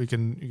 You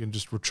can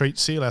just retreat,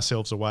 seal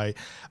ourselves away.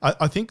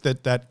 I think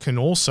that can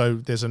also,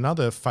 there's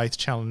another faith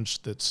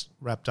challenge that's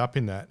wrapped up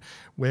in that,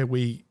 where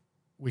we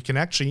can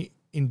actually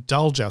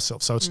indulge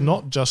ourselves. So it's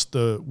not just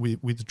the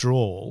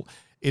withdrawal,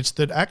 it's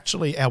that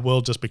actually our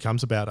world just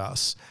becomes about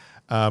us.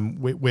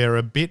 We're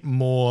a bit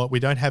more,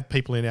 we don't have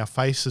people in our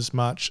face as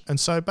much. And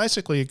so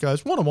basically it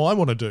goes, what do I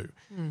want to do?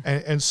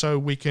 And so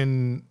we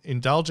can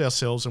indulge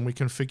ourselves and we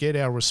can forget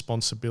our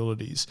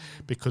responsibilities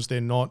because they're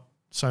not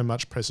so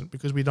much present,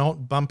 because we're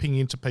not bumping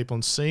into people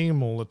and seeing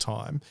them all the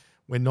time.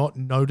 We're not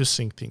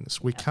noticing things.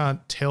 We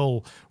can't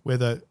tell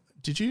whether,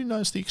 did you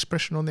notice the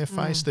expression on their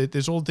face?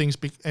 There's all things,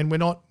 and we're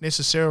not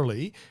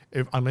necessarily,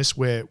 unless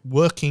we're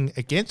working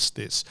against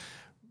this,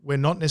 we're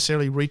not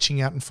necessarily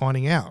reaching out and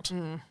finding out.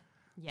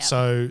 Yep.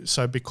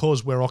 So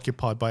because we're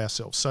occupied by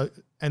ourselves. So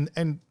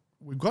and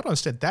we've got to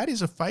understand that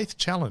is a faith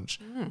challenge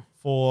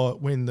for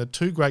when the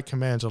two great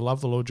commands are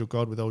love the Lord your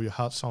God with all your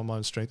heart, soul,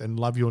 mind, strength, and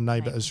love your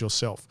neighbour as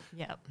yourself.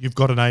 Yep. You've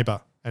got a neighbour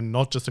and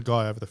not just a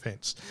guy over the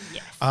fence.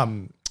 Yes.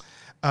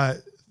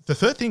 The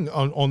third thing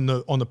on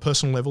the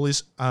personal level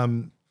is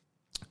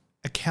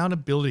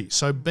accountability.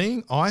 So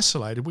being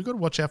isolated, we've got to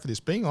watch out for this.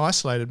 Being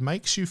isolated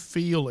makes you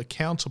feel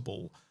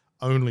accountable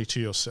only to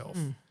yourself.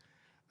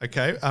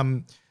 Okay?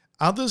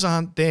 Others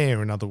aren't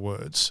there, in other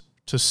words,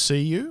 to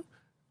see you.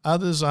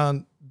 Others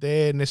aren't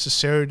there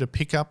necessarily to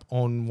pick up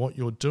on what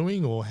you're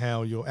doing or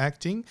how you're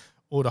acting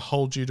or to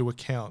hold you to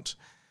account.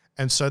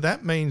 And so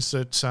that means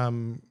that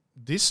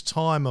this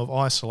time of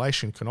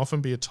isolation can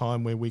often be a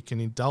time where we can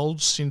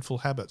indulge sinful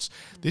habits.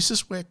 This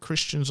is where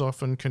Christians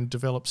often can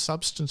develop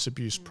substance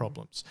abuse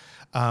problems.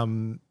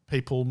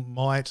 People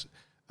might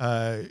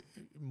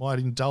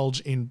indulge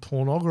in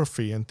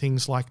pornography and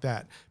things like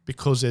that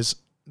because there's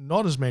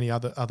not as many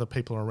other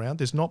people around.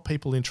 There's not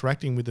people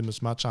interacting with them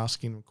as much,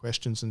 asking them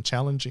questions and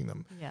challenging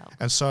them. Yeah.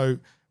 And so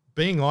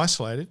being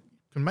isolated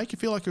can make you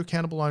feel like you're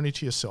accountable only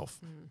to yourself.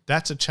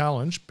 That's a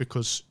challenge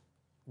because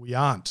we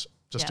aren't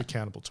just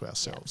accountable to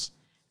ourselves.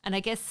 And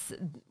I guess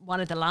one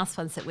of the last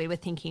ones that we were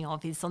thinking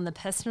of is on the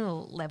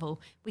personal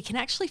level, we can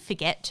actually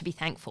forget to be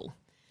thankful.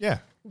 Yeah.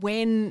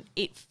 When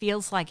it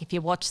feels like if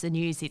you watch the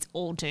news, it's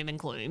all doom and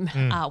gloom,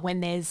 when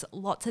there's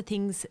lots of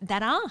things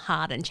that are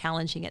hard and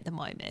challenging at the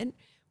moment,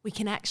 we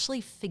can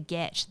actually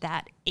forget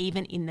that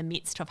even in the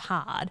midst of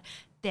hard,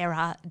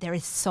 there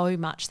is so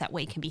much that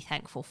we can be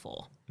thankful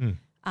for.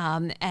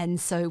 And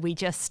so we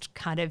just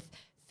kind of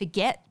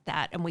forget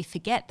that, and we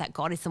forget that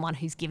God is the one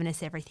who's given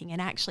us everything,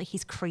 and actually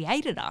he's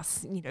created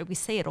us. You know, we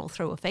see it all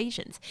through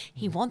Ephesians.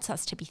 He wants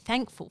us to be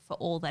thankful for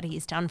all that he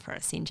has done for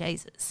us in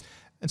Jesus.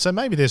 And so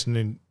maybe there's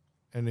an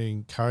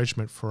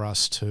encouragement for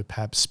us to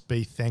perhaps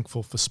be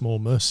thankful for small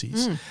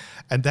mercies.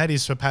 And that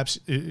is perhaps,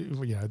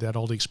 that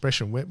old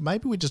expression where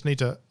maybe we just need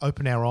to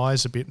open our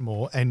eyes a bit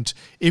more. And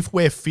if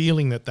we're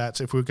feeling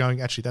if we're going,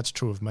 actually, that's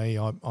true of me,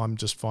 I'm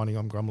just finding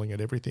I'm grumbling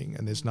at everything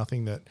and there's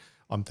nothing that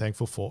I'm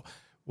thankful for.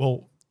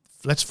 Well,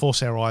 let's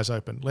force our eyes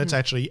open. Let's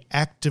actually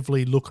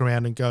actively look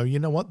around and go, you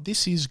know what,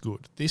 this is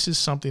good. This is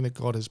something that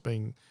God has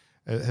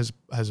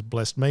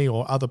blessed me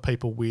or other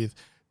people with,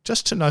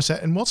 just to know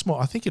that. And what's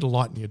more, I think it'll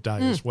lighten your day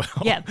as well.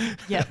 Yeah.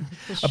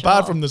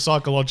 Apart from the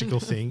psychological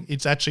thing,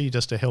 it's actually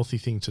just a healthy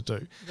thing to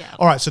do. Yeah.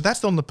 All right, so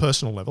that's on the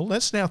personal level.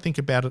 Let's now think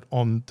about it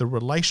on the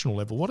relational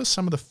level. What are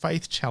some of the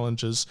faith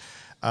challenges,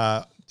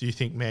 do you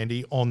think,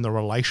 Mandy, on the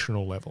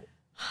relational level?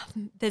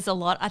 There's a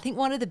lot. I think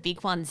one of the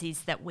big ones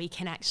is that we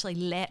can actually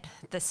let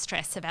the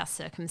stress of our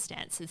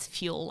circumstances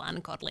fuel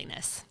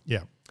ungodliness.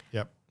 Yeah,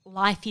 yep.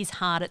 Life is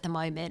hard at the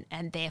moment,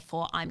 and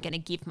therefore I'm going to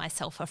give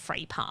myself a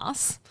free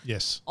pass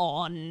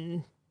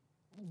on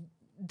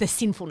the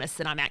sinfulness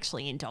that I'm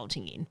actually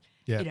indulging in.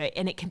 Yeah.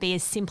 And it can be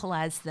as simple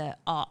as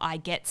I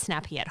get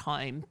snappy at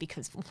home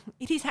because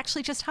it is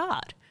actually just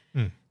hard.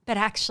 But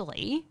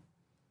actually,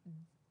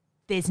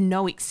 there's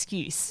no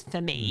excuse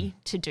for me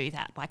to do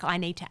that. Like, I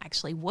need to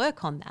actually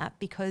work on that,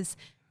 because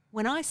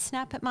when I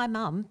snap at my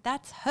mum,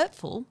 that's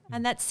hurtful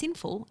and that's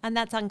sinful and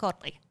that's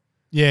ungodly.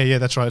 Yeah,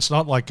 that's right. It's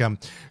not like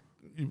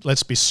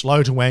let's be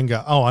slow to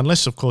anger. Oh,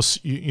 unless, of course,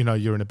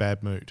 you're in a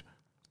bad mood.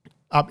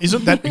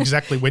 Isn't that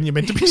exactly when you're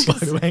meant to be slow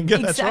to anger?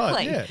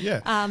 Exactly. That's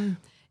right.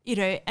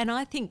 Yeah. And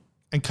I think...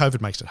 And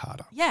COVID makes it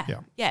harder.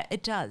 Yeah,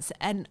 it does.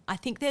 And I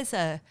think there's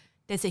a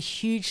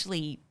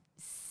hugely...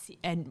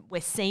 And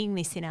we're seeing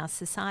this in our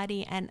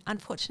society, and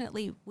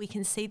unfortunately we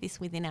can see this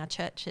within our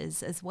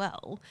churches as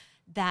well,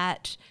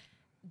 that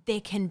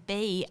there can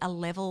be a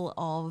level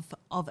of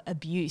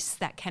abuse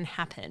that can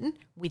happen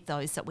with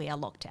those that we are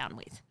locked down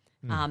with.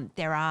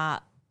 There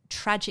are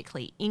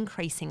tragically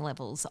increasing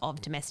levels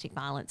of domestic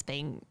violence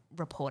being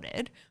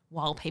reported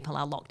while people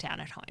are locked down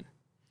at home.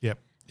 Yep.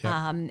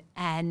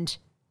 And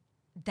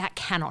that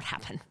cannot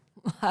happen.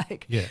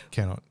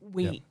 Cannot.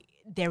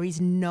 There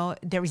is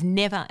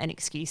never an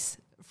excuse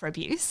for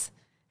abuse,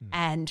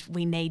 and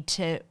we need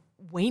to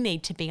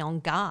be on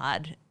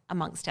guard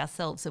amongst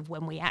ourselves of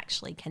when we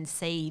actually can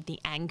see the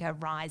anger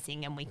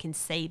rising and we can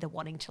see the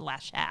wanting to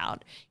lash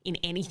out in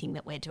anything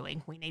that we're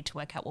doing. We need to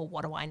work out, well,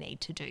 what do I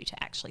need to do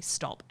to actually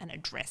stop and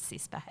address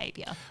this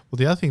behaviour? Well,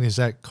 the other thing is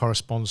that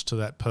corresponds to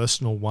that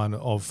personal one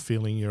of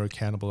feeling you're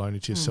accountable only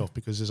to yourself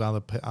because there's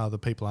other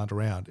people aren't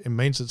around. It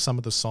means that some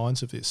of the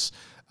signs of this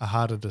are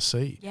harder to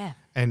see. Yeah.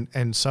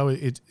 And so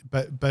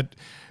but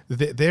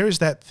there is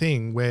that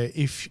thing where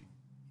if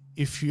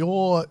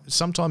you're,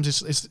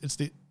 sometimes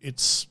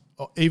it's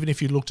even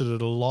if you looked at it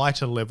at a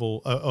lighter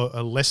level,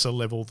 a lesser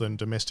level than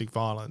domestic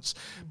violence,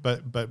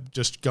 but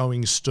just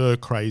going stir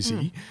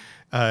crazy,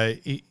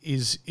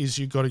 is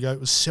you've got to go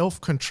with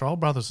self-control,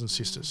 brothers and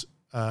sisters.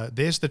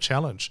 There's the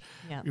challenge.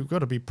 Yeah. You've got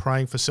to be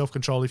praying for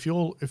self-control. If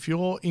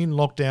you're in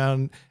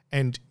lockdown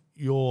and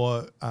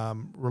your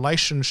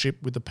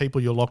relationship with the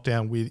people you're locked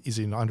down with is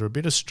under a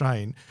bit of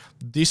strain,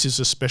 this is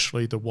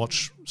especially the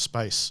watch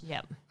space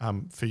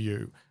for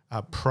you.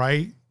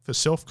 Pray for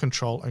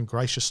self-control and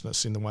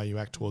graciousness in the way you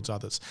act towards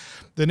others.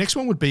 The next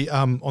one would be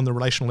on the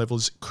relational level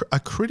is a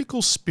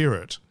critical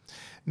spirit.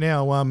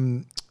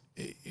 Now,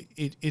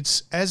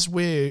 it's as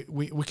we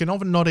can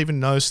often not even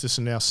notice this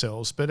in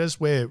ourselves, but as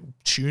we're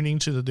tuning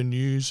to the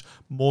news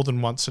more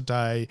than once a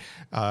day,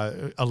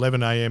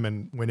 11 a.m.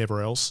 and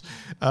whenever else,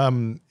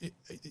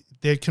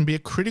 there can be a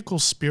critical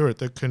spirit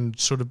that can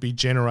sort of be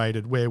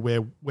generated where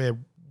we're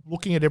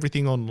looking at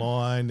everything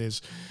online.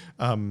 There's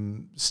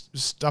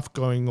stuff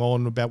going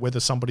on about whether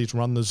somebody's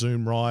run the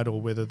Zoom right,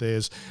 or whether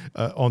there's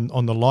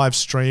on the live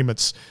stream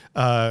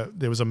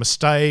there was a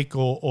mistake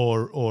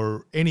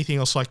or anything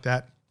else like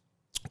that.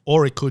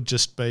 Or it could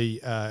just be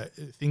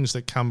things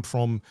that come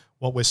from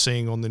what we're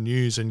seeing on the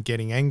news and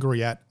getting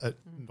angry at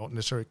not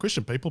necessarily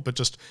Christian people, but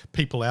just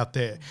people out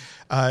there.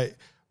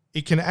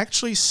 It can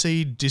actually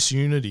seed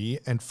disunity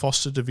and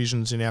foster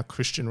divisions in our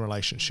Christian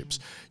relationships.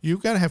 You're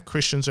going to have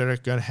Christians that are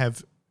going to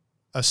have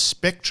a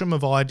spectrum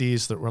of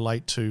ideas that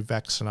relate to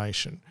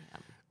vaccination,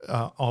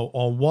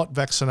 or what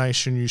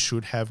vaccination you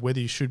should have, whether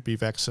you should be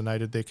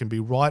vaccinated. There can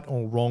be right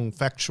or wrong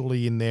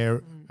factually in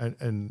there,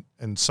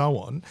 and so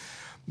on.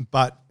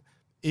 But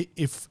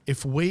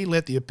if we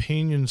let the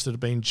opinions that have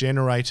been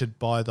generated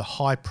by the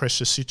high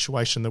pressure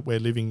situation that we're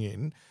living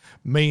in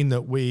mean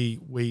that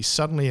we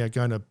suddenly are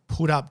going to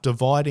put up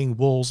dividing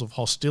walls of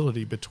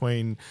hostility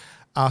between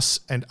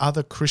us and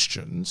other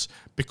Christians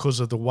because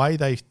of the way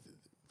they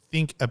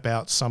think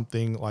about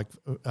something like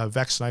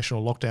vaccination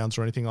or lockdowns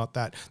or anything like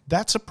that,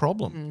 that's a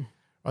problem.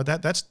 Right?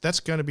 That's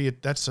going to be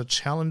that's a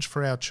challenge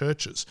for our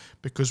churches,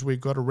 because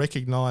we've got to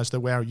recognise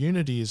that our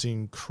unity is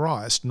in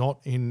Christ, not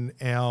in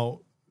our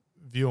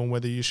view on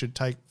whether you should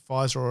take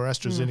Pfizer or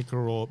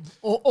AstraZeneca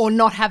or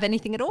not have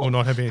anything at all. Or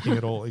not have anything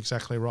at all.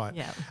 Exactly right.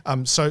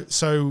 Yeah.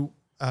 So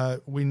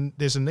when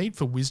there's a need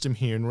for wisdom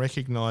here in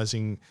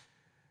recognising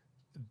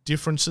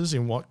differences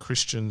in what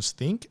Christians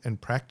think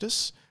and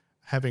practice,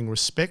 having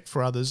respect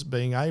for others,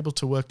 being able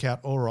to work out,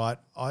 all right,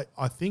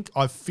 I think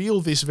I feel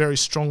this very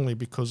strongly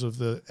because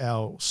of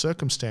our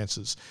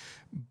circumstances,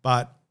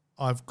 but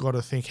I've got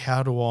to think,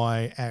 how do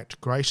I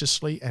act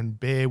graciously and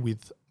bear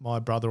with my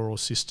brother or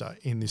sister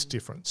in this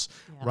difference,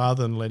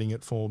 rather than letting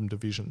it form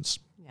divisions?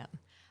 Yeah.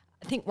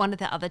 I think one of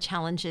the other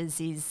challenges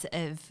is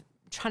of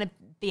trying to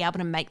be able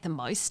to make the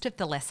most of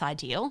the less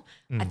ideal.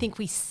 I think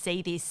we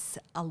see this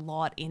a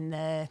lot in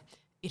the,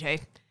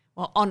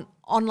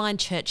 online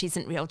church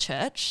isn't real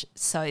church,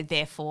 so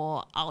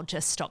therefore I'll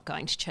just stop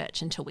going to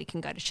church until we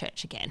can go to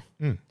church again.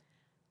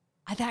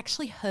 I've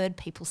actually heard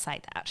people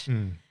say that.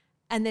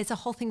 And there's a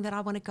whole thing that I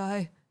want to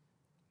go,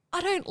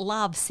 I don't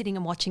love sitting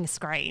and watching a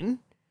screen,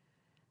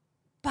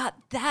 but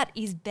that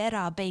is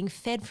better, being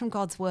fed from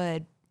God's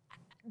word,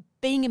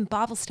 being in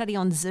Bible study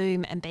on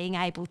Zoom and being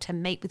able to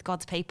meet with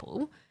God's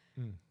people.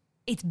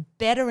 It's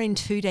better in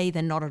 2D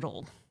than not at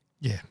all.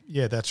 Yeah,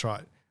 that's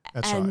right.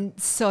 That's right.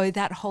 And so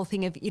that whole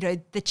thing of,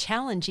 the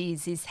challenge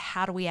is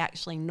how do we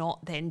actually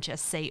not then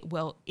just see,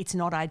 well, it's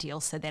not ideal,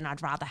 so then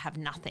I'd rather have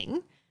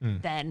nothing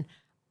than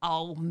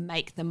I'll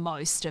make the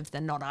most of the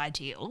not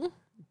ideal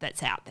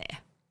that's out there.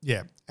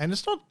 Yeah, and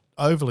it's not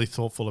overly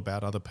thoughtful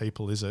about other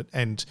people, is it?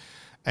 And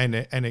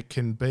it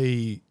can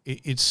be,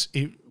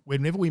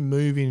 whenever we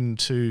move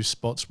into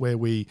spots where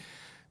we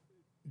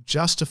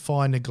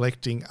justify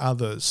neglecting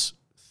others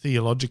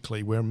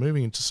theologically, we're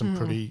moving into some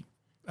pretty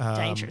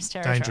dangerous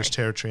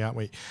territory, aren't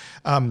we?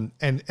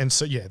 And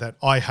so that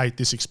I hate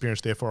this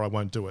experience, therefore I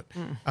won't do it.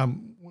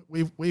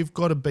 We've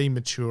got to be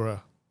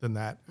maturer than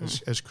that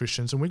as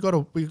Christians, and we've got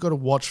to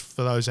watch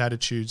for those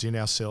attitudes in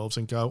ourselves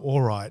and go,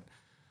 all right,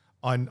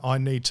 I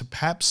need to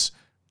perhaps,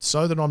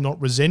 so that I'm not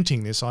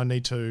resenting this, I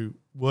need to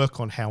work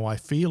on how I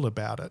feel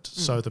about it,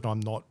 so that I'm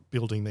not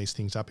building these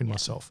things up in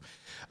myself.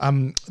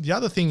 The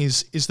other thing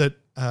is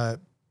that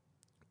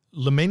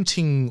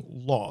lamenting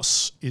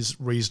loss is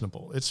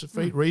reasonable. It's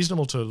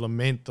reasonable to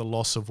lament the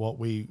loss of what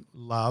we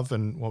love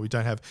and what we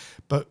don't have,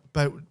 but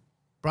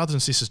brothers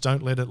and sisters,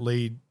 don't let it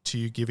lead to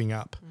you giving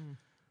up.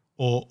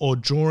 Or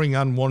drawing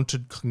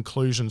unwanted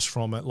conclusions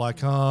from it,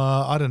 like,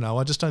 I don't know,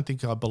 I just don't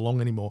think I belong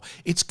anymore.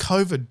 It's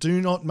COVID. Do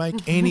not make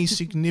any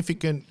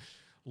significant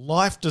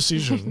life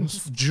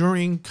decisions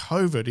during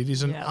COVID. It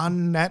is an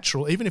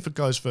unnatural, even if it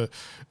goes for,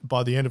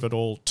 by the end of it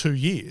all, 2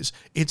 years,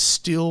 it's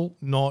still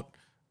not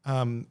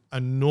a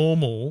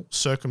normal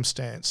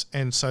circumstance.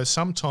 And so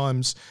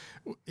sometimes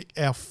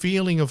our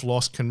feeling of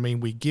loss can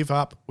mean we give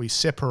up, we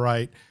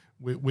separate,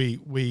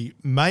 we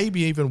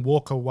maybe even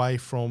walk away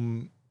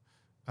from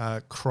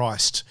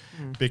Christ,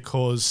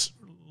 because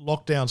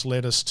lockdowns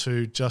led us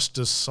to just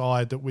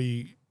decide that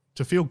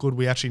to feel good,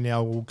 we actually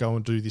now will go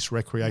and do this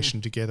recreation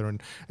together,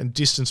 and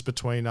distance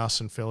between us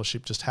and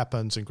fellowship just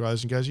happens and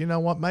grows and goes, you know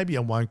what, maybe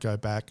I won't go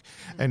back.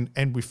 And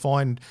we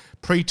find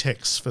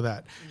pretexts for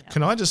that.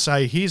 Can I just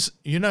say,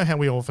 how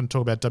we often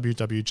talk about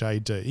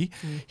WWJD,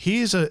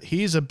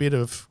 here's a bit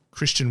of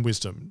Christian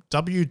wisdom,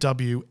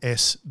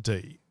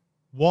 WWSD.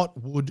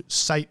 What would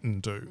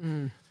Satan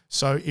do?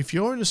 So if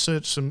you're in a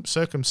certain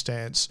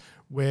circumstance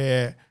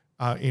where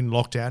in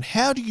lockdown,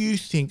 how do you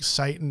think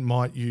Satan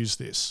might use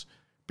this?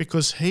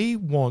 Because he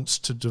wants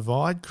to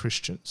divide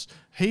Christians.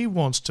 He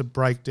wants to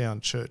break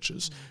down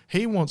churches.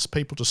 He wants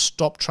people to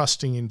stop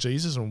trusting in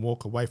Jesus and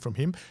walk away from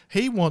him.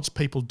 He wants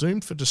people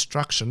doomed for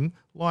destruction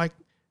like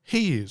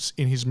he is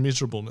in his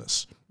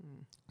miserableness.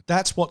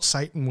 That's what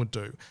Satan would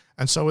do.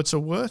 And so it's a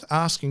worth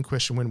asking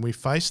question when we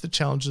face the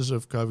challenges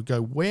of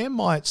COVID, where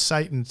might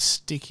Satan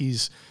stick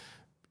his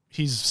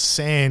his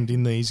sand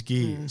in these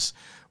gears?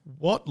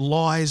 What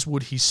lies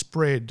would he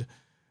spread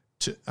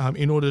to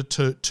in order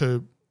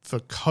to for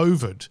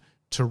COVID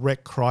to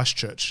wreck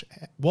Christchurch?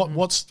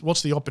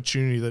 What's the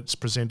opportunity that's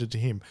presented to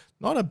him?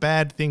 Not a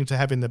bad thing to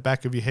have in the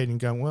back of your head and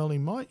going, well, he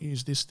might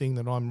use this thing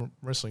that I'm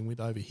wrestling with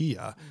over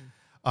here.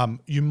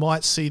 You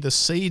might see the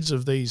seeds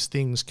of these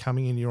things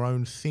coming in your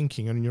own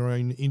thinking and your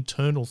own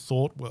internal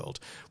thought world.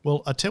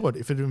 Well, I tell you what,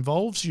 if it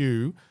involves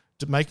you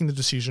making the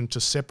decision to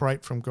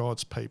separate from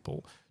God's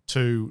people,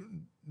 to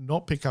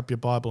not pick up your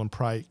Bible and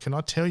pray, can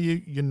I tell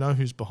you, you know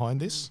who's behind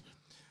this?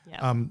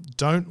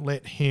 Don't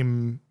let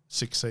him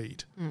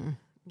succeed.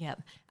 Yeah.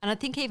 And I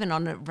think even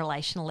on a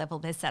relational level,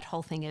 there's that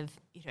whole thing of,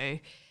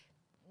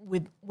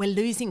 we're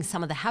losing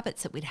some of the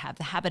habits that we'd have,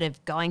 the habit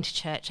of going to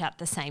church at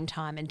the same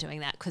time and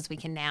doing that, because we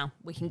can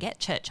get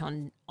church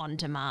on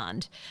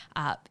demand.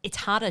 It's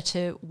harder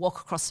to walk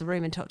across the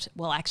room and talk to,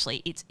 well,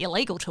 actually, it's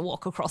illegal to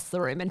walk across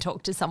the room and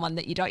talk to someone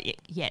that you don't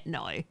yet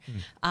know.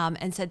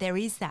 And so there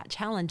is that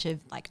challenge of,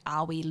 like,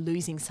 are we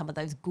losing some of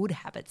those good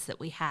habits that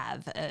we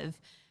have of,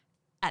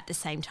 at the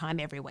same time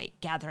every week,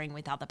 gathering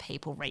with other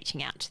people,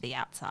 reaching out to the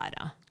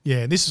outsider?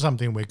 Yeah, this is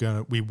something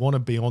we want to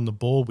be on the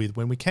ball with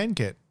when we can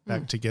get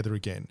back together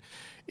again,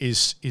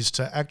 is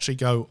to actually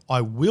go,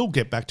 I will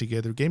get back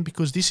together again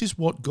because this is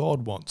what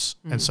God wants.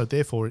 And so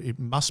therefore it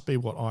must be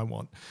what I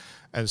want.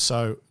 And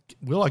so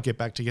will I get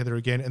back together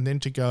again? And then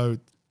to go,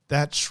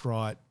 that's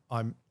right,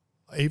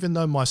 even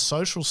though my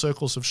social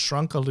circles have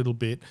shrunk a little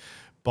bit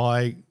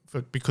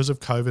because of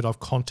COVID,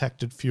 I've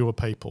contacted fewer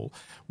people.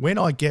 When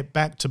I get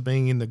back to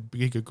being in the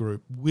bigger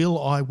group,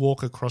 will I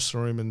walk across the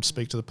room and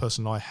speak to the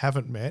person I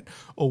haven't met,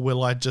 or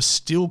will I just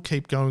still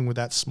keep going with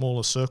that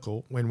smaller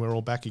circle when we're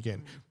all back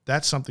again?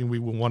 That's something we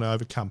will want to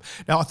overcome.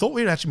 Now, I thought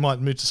we actually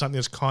might move to something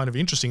that's kind of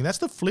interesting. That's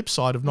the flip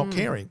side of not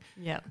caring.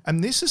 Yeah.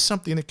 And this is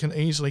something that can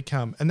easily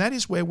come, and that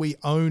is where we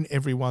own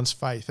everyone's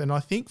faith. And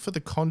I think for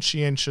the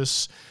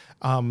conscientious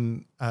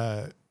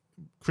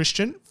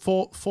Christian,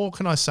 for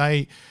can I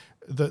say,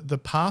 the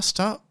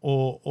pastor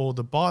or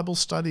the Bible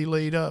study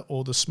leader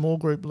or the small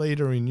group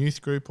leader in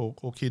youth group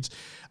or kids,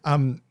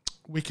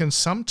 we can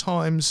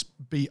sometimes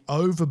be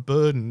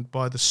overburdened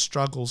by the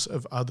struggles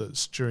of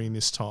others during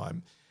this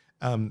time.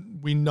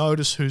 We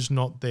notice who's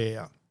not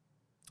there,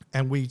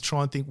 and we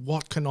try and think,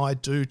 what can I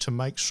do to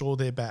make sure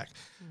they're back?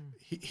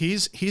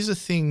 Here's a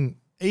thing,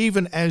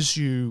 even as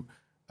you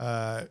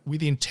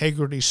with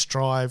integrity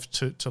strive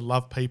to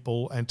love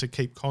people and to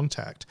keep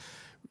contact,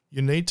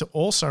 you need to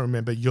also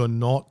remember you're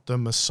not the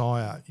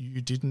Messiah.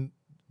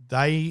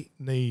 They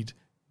need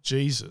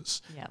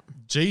Jesus. Yep.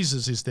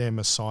 Jesus is their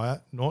Messiah,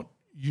 not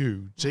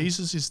you.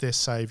 Jesus is their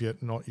Savior,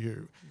 not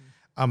you.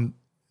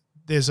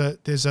 There's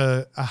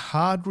a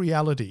hard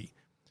reality,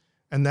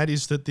 and that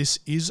is that this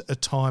is a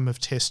time of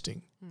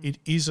testing. It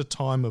is a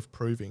time of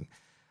proving.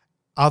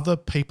 Other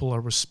people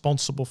are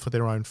responsible for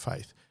their own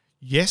faith.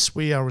 Yes,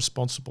 we are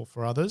responsible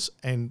for others,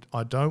 and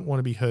I don't want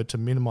to be heard to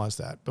minimize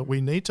that, but we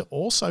need to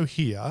also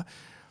hear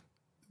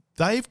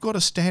they've got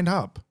to stand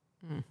up.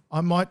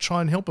 I might try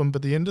and help them, but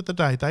at the end of the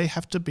day, they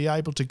have to be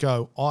able to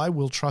go, I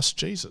will trust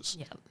Jesus.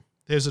 Yep.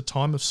 There's a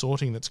time of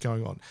sorting that's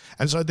going on.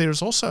 And so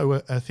there's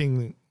also a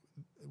thing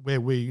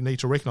where we need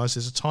to recognize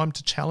there's a time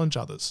to challenge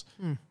others,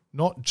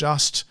 not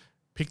just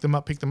pick them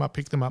up.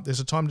 There's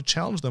a time to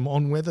challenge them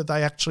on whether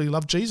they actually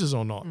love Jesus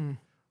or not,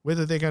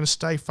 whether they're going to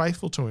stay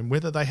faithful to him,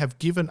 whether they have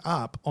given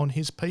up on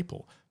his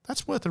people.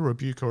 That's worth a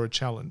rebuke or a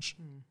challenge.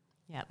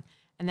 Yep.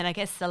 And then I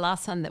guess the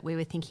last one that we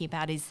were thinking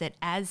about is that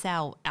as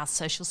our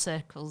social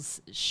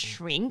circles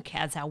shrink,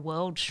 as our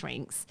world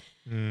shrinks,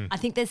 I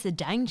think there's a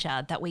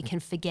danger that we can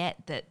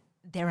forget that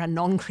there are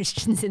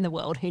non-Christians in the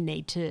world who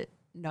need to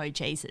know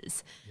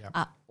Jesus.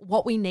 Yep.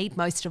 What we need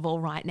most of all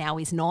right now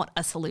is not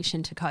a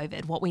solution to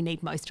COVID. What we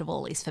need most of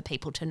all is for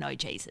people to know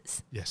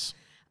Jesus. Yes.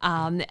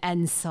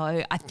 And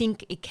so I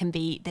think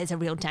there's a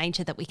real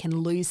danger that we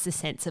can lose the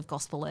sense of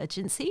gospel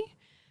urgency.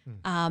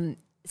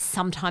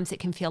 Sometimes it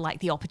can feel like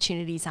the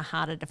opportunities are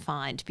harder to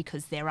find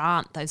because there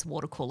aren't those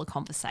water cooler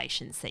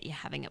conversations that you're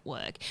having at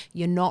work.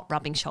 You're not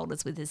rubbing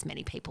shoulders with as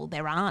many people.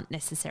 There aren't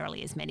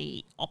necessarily as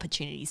many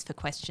opportunities for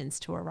questions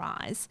to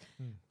arise,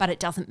 but it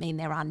doesn't mean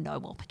there are no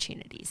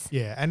opportunities.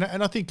 Yeah, and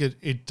I think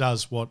it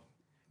does what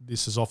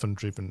this has often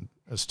driven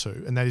us to,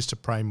 and that is to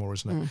pray more,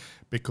 isn't it?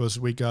 Because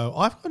we go,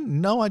 I've got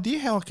no idea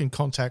how I can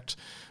contact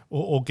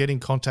or get in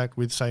contact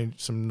with, say,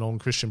 some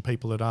non-Christian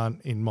people that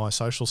aren't in my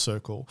social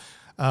circle.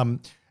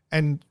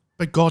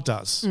 But God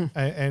does,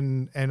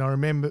 and I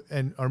remember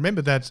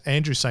that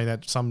Andrew saying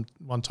that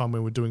one time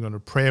when we were doing on a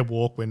prayer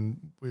walk when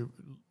we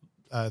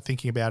were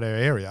thinking about our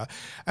area,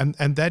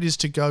 and that is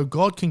to go,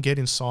 God can get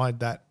inside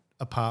that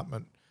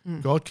apartment,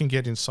 God can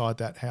get inside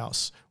that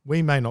house.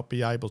 We may not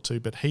be able to,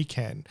 but He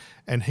can,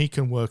 and He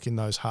can work in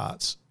those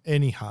hearts,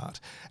 any heart,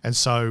 and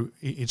so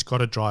it's got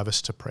to drive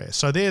us to prayer.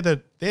 So they're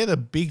the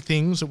big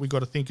things that we've got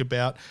to think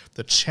about,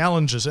 the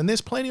challenges, and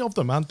there's plenty of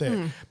them, aren't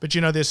there? But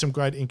there's some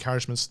great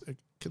encouragements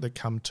that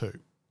come too.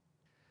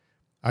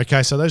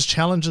 Okay, so those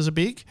challenges are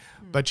big,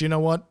 but you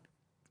know what?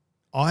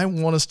 I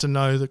want us to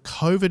know that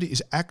COVID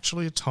is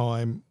actually a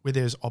time where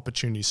there's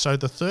opportunities. So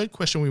the third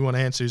question we want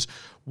to answer is,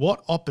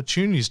 what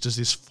opportunities does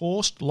this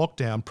forced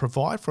lockdown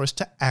provide for us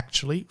to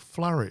actually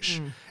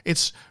flourish?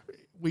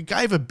 We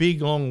gave a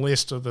big, long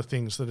list of the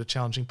things that are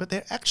challenging, but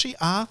there actually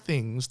are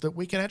things that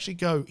we can actually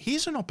go,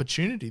 here's an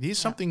opportunity. Here's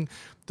something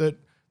that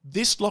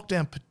this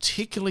lockdown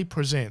particularly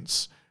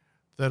presents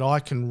that I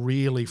can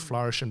really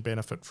flourish and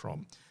benefit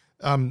from.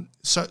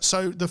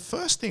 So the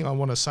first thing I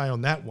want to say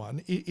on that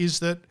one is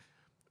that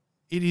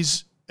it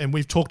is, and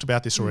we've talked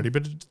about this already,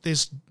 but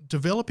there's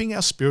developing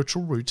our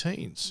spiritual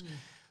routines.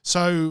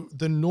 So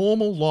the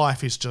normal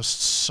life is just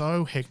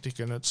so hectic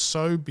and it's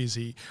so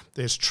busy.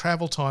 There's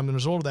travel time and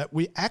there's all of that.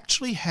 We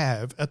actually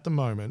have at the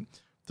moment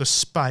the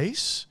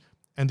space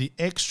and the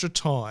extra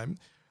time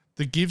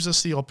that gives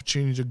us the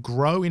opportunity to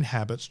grow in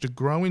habits, to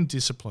grow in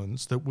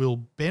disciplines that will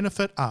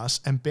benefit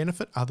us and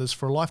benefit others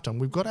for a lifetime.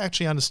 We've got to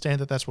actually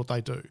understand that that's what they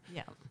do.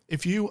 Yeah.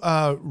 If you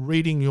are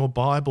reading your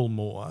Bible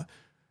more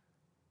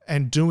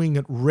and doing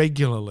it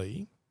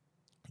regularly,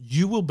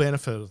 you will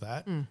benefit of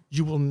that.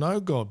 You will know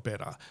God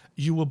better.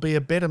 You will be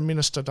a better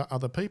minister to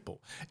other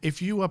people.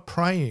 If you are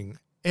praying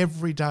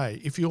every day,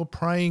 if you're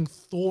praying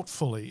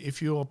thoughtfully,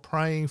 if you're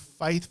praying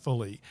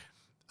faithfully,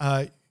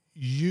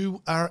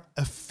 you are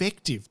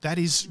effective. That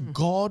is,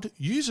 God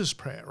uses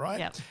prayer, right?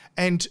 Yep.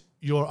 And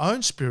your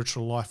own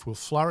spiritual life will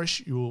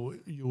flourish. You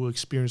will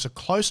experience a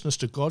closeness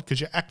to God because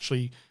you're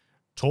actually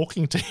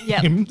talking to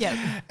Him.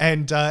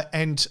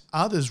 And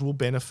others will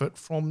benefit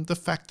from the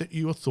fact that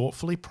you are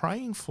thoughtfully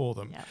praying for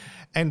them.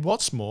 And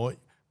what's more,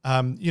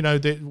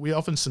 we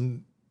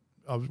often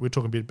we're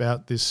talking a bit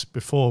about this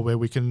before, where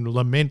we can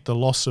lament the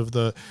loss of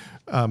the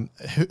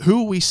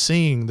who are we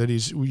seeing that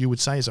is, you would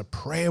say, is a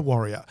prayer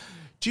warrior.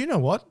 Do you know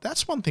what?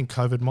 That's one thing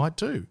COVID might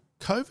do.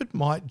 COVID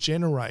might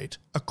generate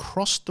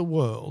across the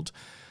world,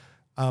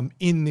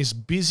 in this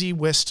busy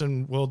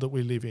Western world that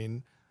we live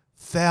in,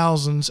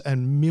 thousands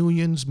and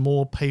millions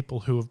more people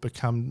who have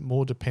become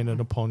more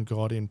dependent upon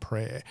God in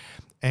prayer.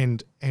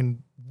 And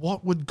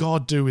what would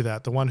God do with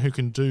that? The one who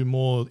can do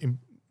more,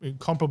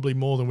 incomparably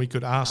more than we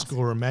could ask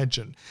or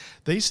imagine.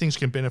 These things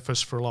can benefit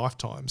us for a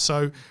lifetime.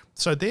 So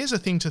there's a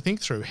thing to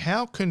think through.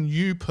 How can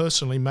you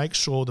personally make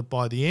sure that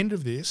by the end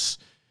of this,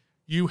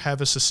 you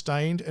have a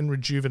sustained and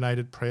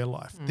rejuvenated prayer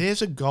life?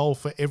 There's a goal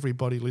for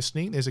everybody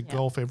listening. There's a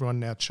goal for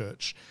everyone in our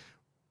church.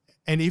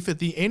 And if at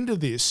the end of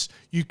this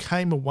you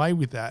came away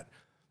with that,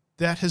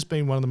 that has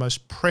been one of the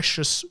most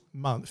precious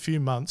few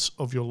months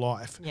of your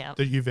life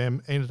that you've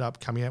ended up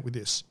coming out with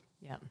this.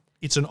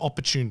 It's an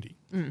opportunity.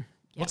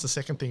 What's the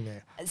second thing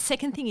there?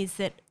 Second thing is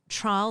that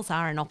trials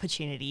are an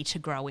opportunity to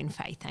grow in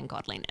faith and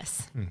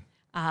godliness.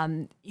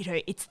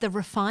 It's the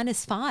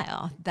refiner's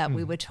fire that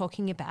we were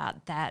talking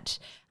about, that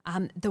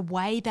the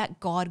way that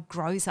God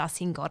grows us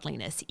in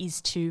godliness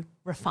is to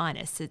refine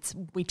us.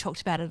 We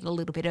talked about it a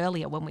little bit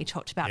earlier when we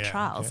talked about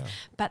trials,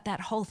 but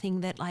that whole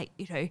thing that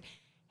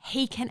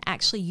He can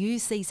actually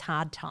use these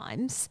hard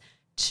times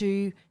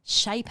to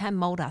shape and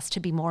mold us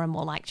to be more and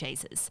more like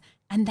Jesus.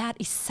 And that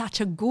is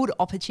such a good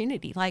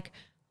opportunity.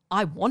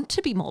 I want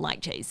to be more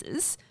like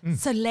Jesus,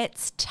 so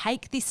let's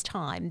take this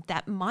time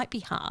that might be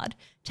hard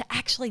to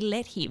actually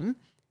let Him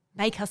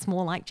make us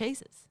more like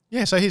Jesus.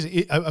 Yeah, so here's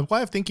a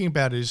way of thinking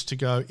about it is to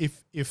go,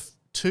 if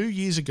 2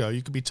 years ago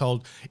you could be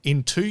told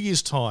in 2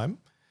 years' time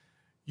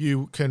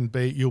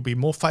you'll be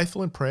more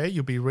faithful in prayer,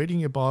 you'll be reading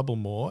your Bible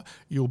more,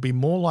 you'll be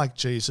more like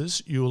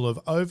Jesus, you will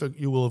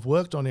have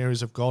worked on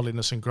areas of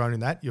godliness and grown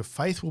in that, your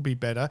faith will be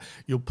better,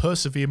 you'll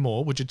persevere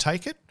more. Would you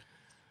take it?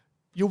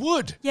 You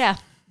would. Yeah.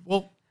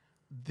 Well,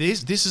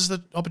 this is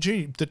the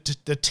opportunity.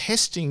 The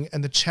testing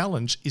and the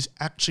challenge is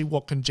actually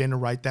what can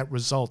generate that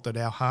result that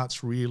our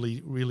hearts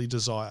really, really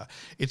desire.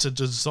 It's a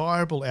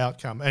desirable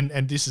outcome.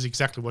 And this is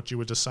exactly what you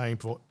were just saying,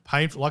 for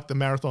painful, like the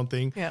marathon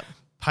thing,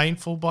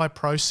 painful by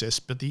process,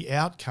 but the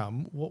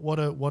outcome,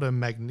 what a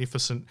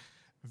magnificent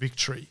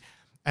victory.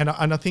 And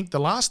I think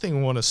the last thing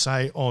I want to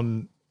say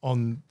on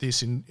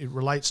this, it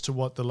relates to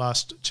what the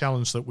last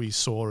challenge that we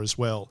saw as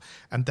well,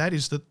 and that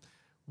is that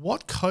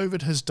what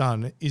COVID has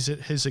done is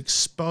it has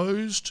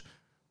exposed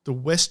the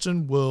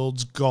Western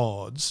world's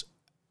gods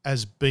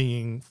as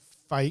being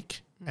fake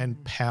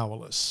and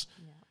powerless.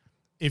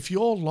 If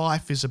your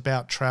life is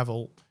about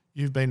travel,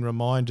 you've been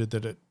reminded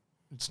that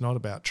it's not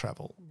about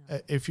travel.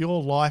 If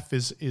your life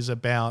is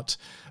about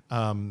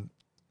partying,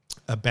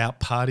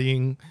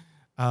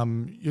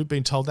 you've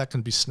been told that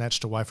can be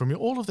snatched away from you.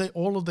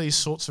 All of these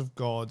sorts of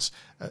gods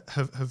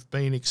have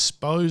been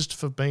exposed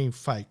for being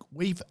fake.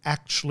 We've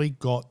actually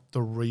got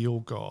the real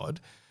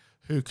God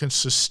who can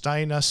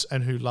sustain us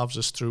and who loves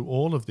us through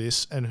all of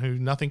this, and who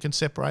nothing can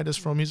separate us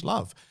from His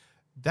love.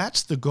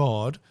 That's the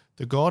God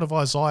of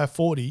Isaiah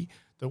 40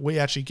 that we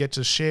actually get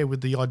to share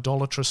with the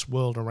idolatrous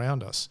world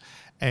around us.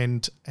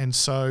 And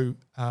so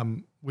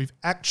we've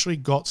actually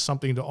got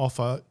something to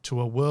offer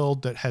to a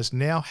world that has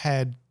now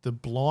had the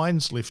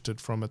blinds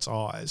lifted from its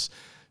eyes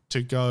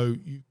to go,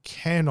 you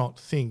cannot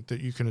think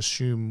that you can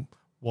assume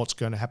what's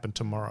going to happen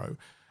tomorrow,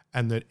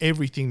 and that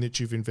everything that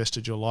you've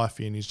invested your life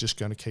in is just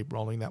going to keep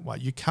rolling that way.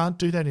 You can't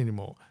do that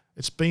anymore.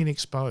 It's been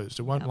exposed.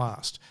 It won't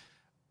last.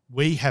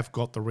 We have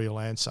got the real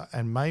answer,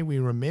 and may we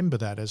remember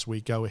that as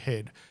we go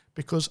ahead,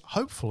 because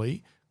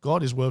hopefully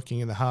God is working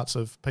in the hearts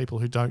of people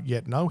who don't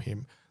yet know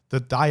him,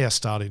 that they are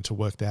starting to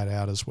work that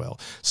out as well.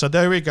 So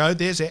there we go.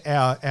 There's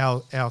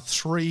our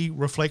three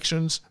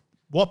reflections.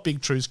 What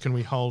big truths can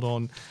we hold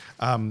on?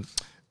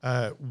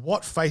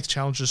 What faith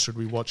challenges should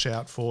we watch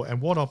out for?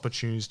 And what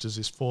opportunities does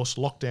this forced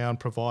lockdown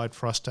provide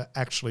for us to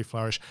actually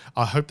flourish?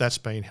 I hope that's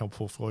been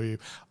helpful for you.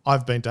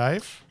 I've been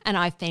Dave. And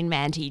I've been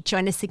Mandy.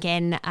 Join us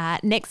again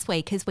next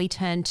week as we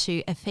turn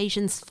to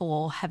Ephesians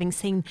 4. Having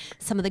seen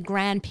some of the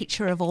grand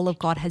picture of all of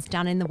God has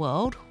done in the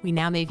world, we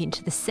now move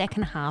into the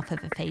second half of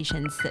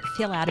Ephesians that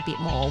fill out a bit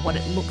more what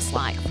it looks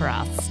like for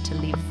us to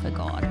live for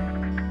God.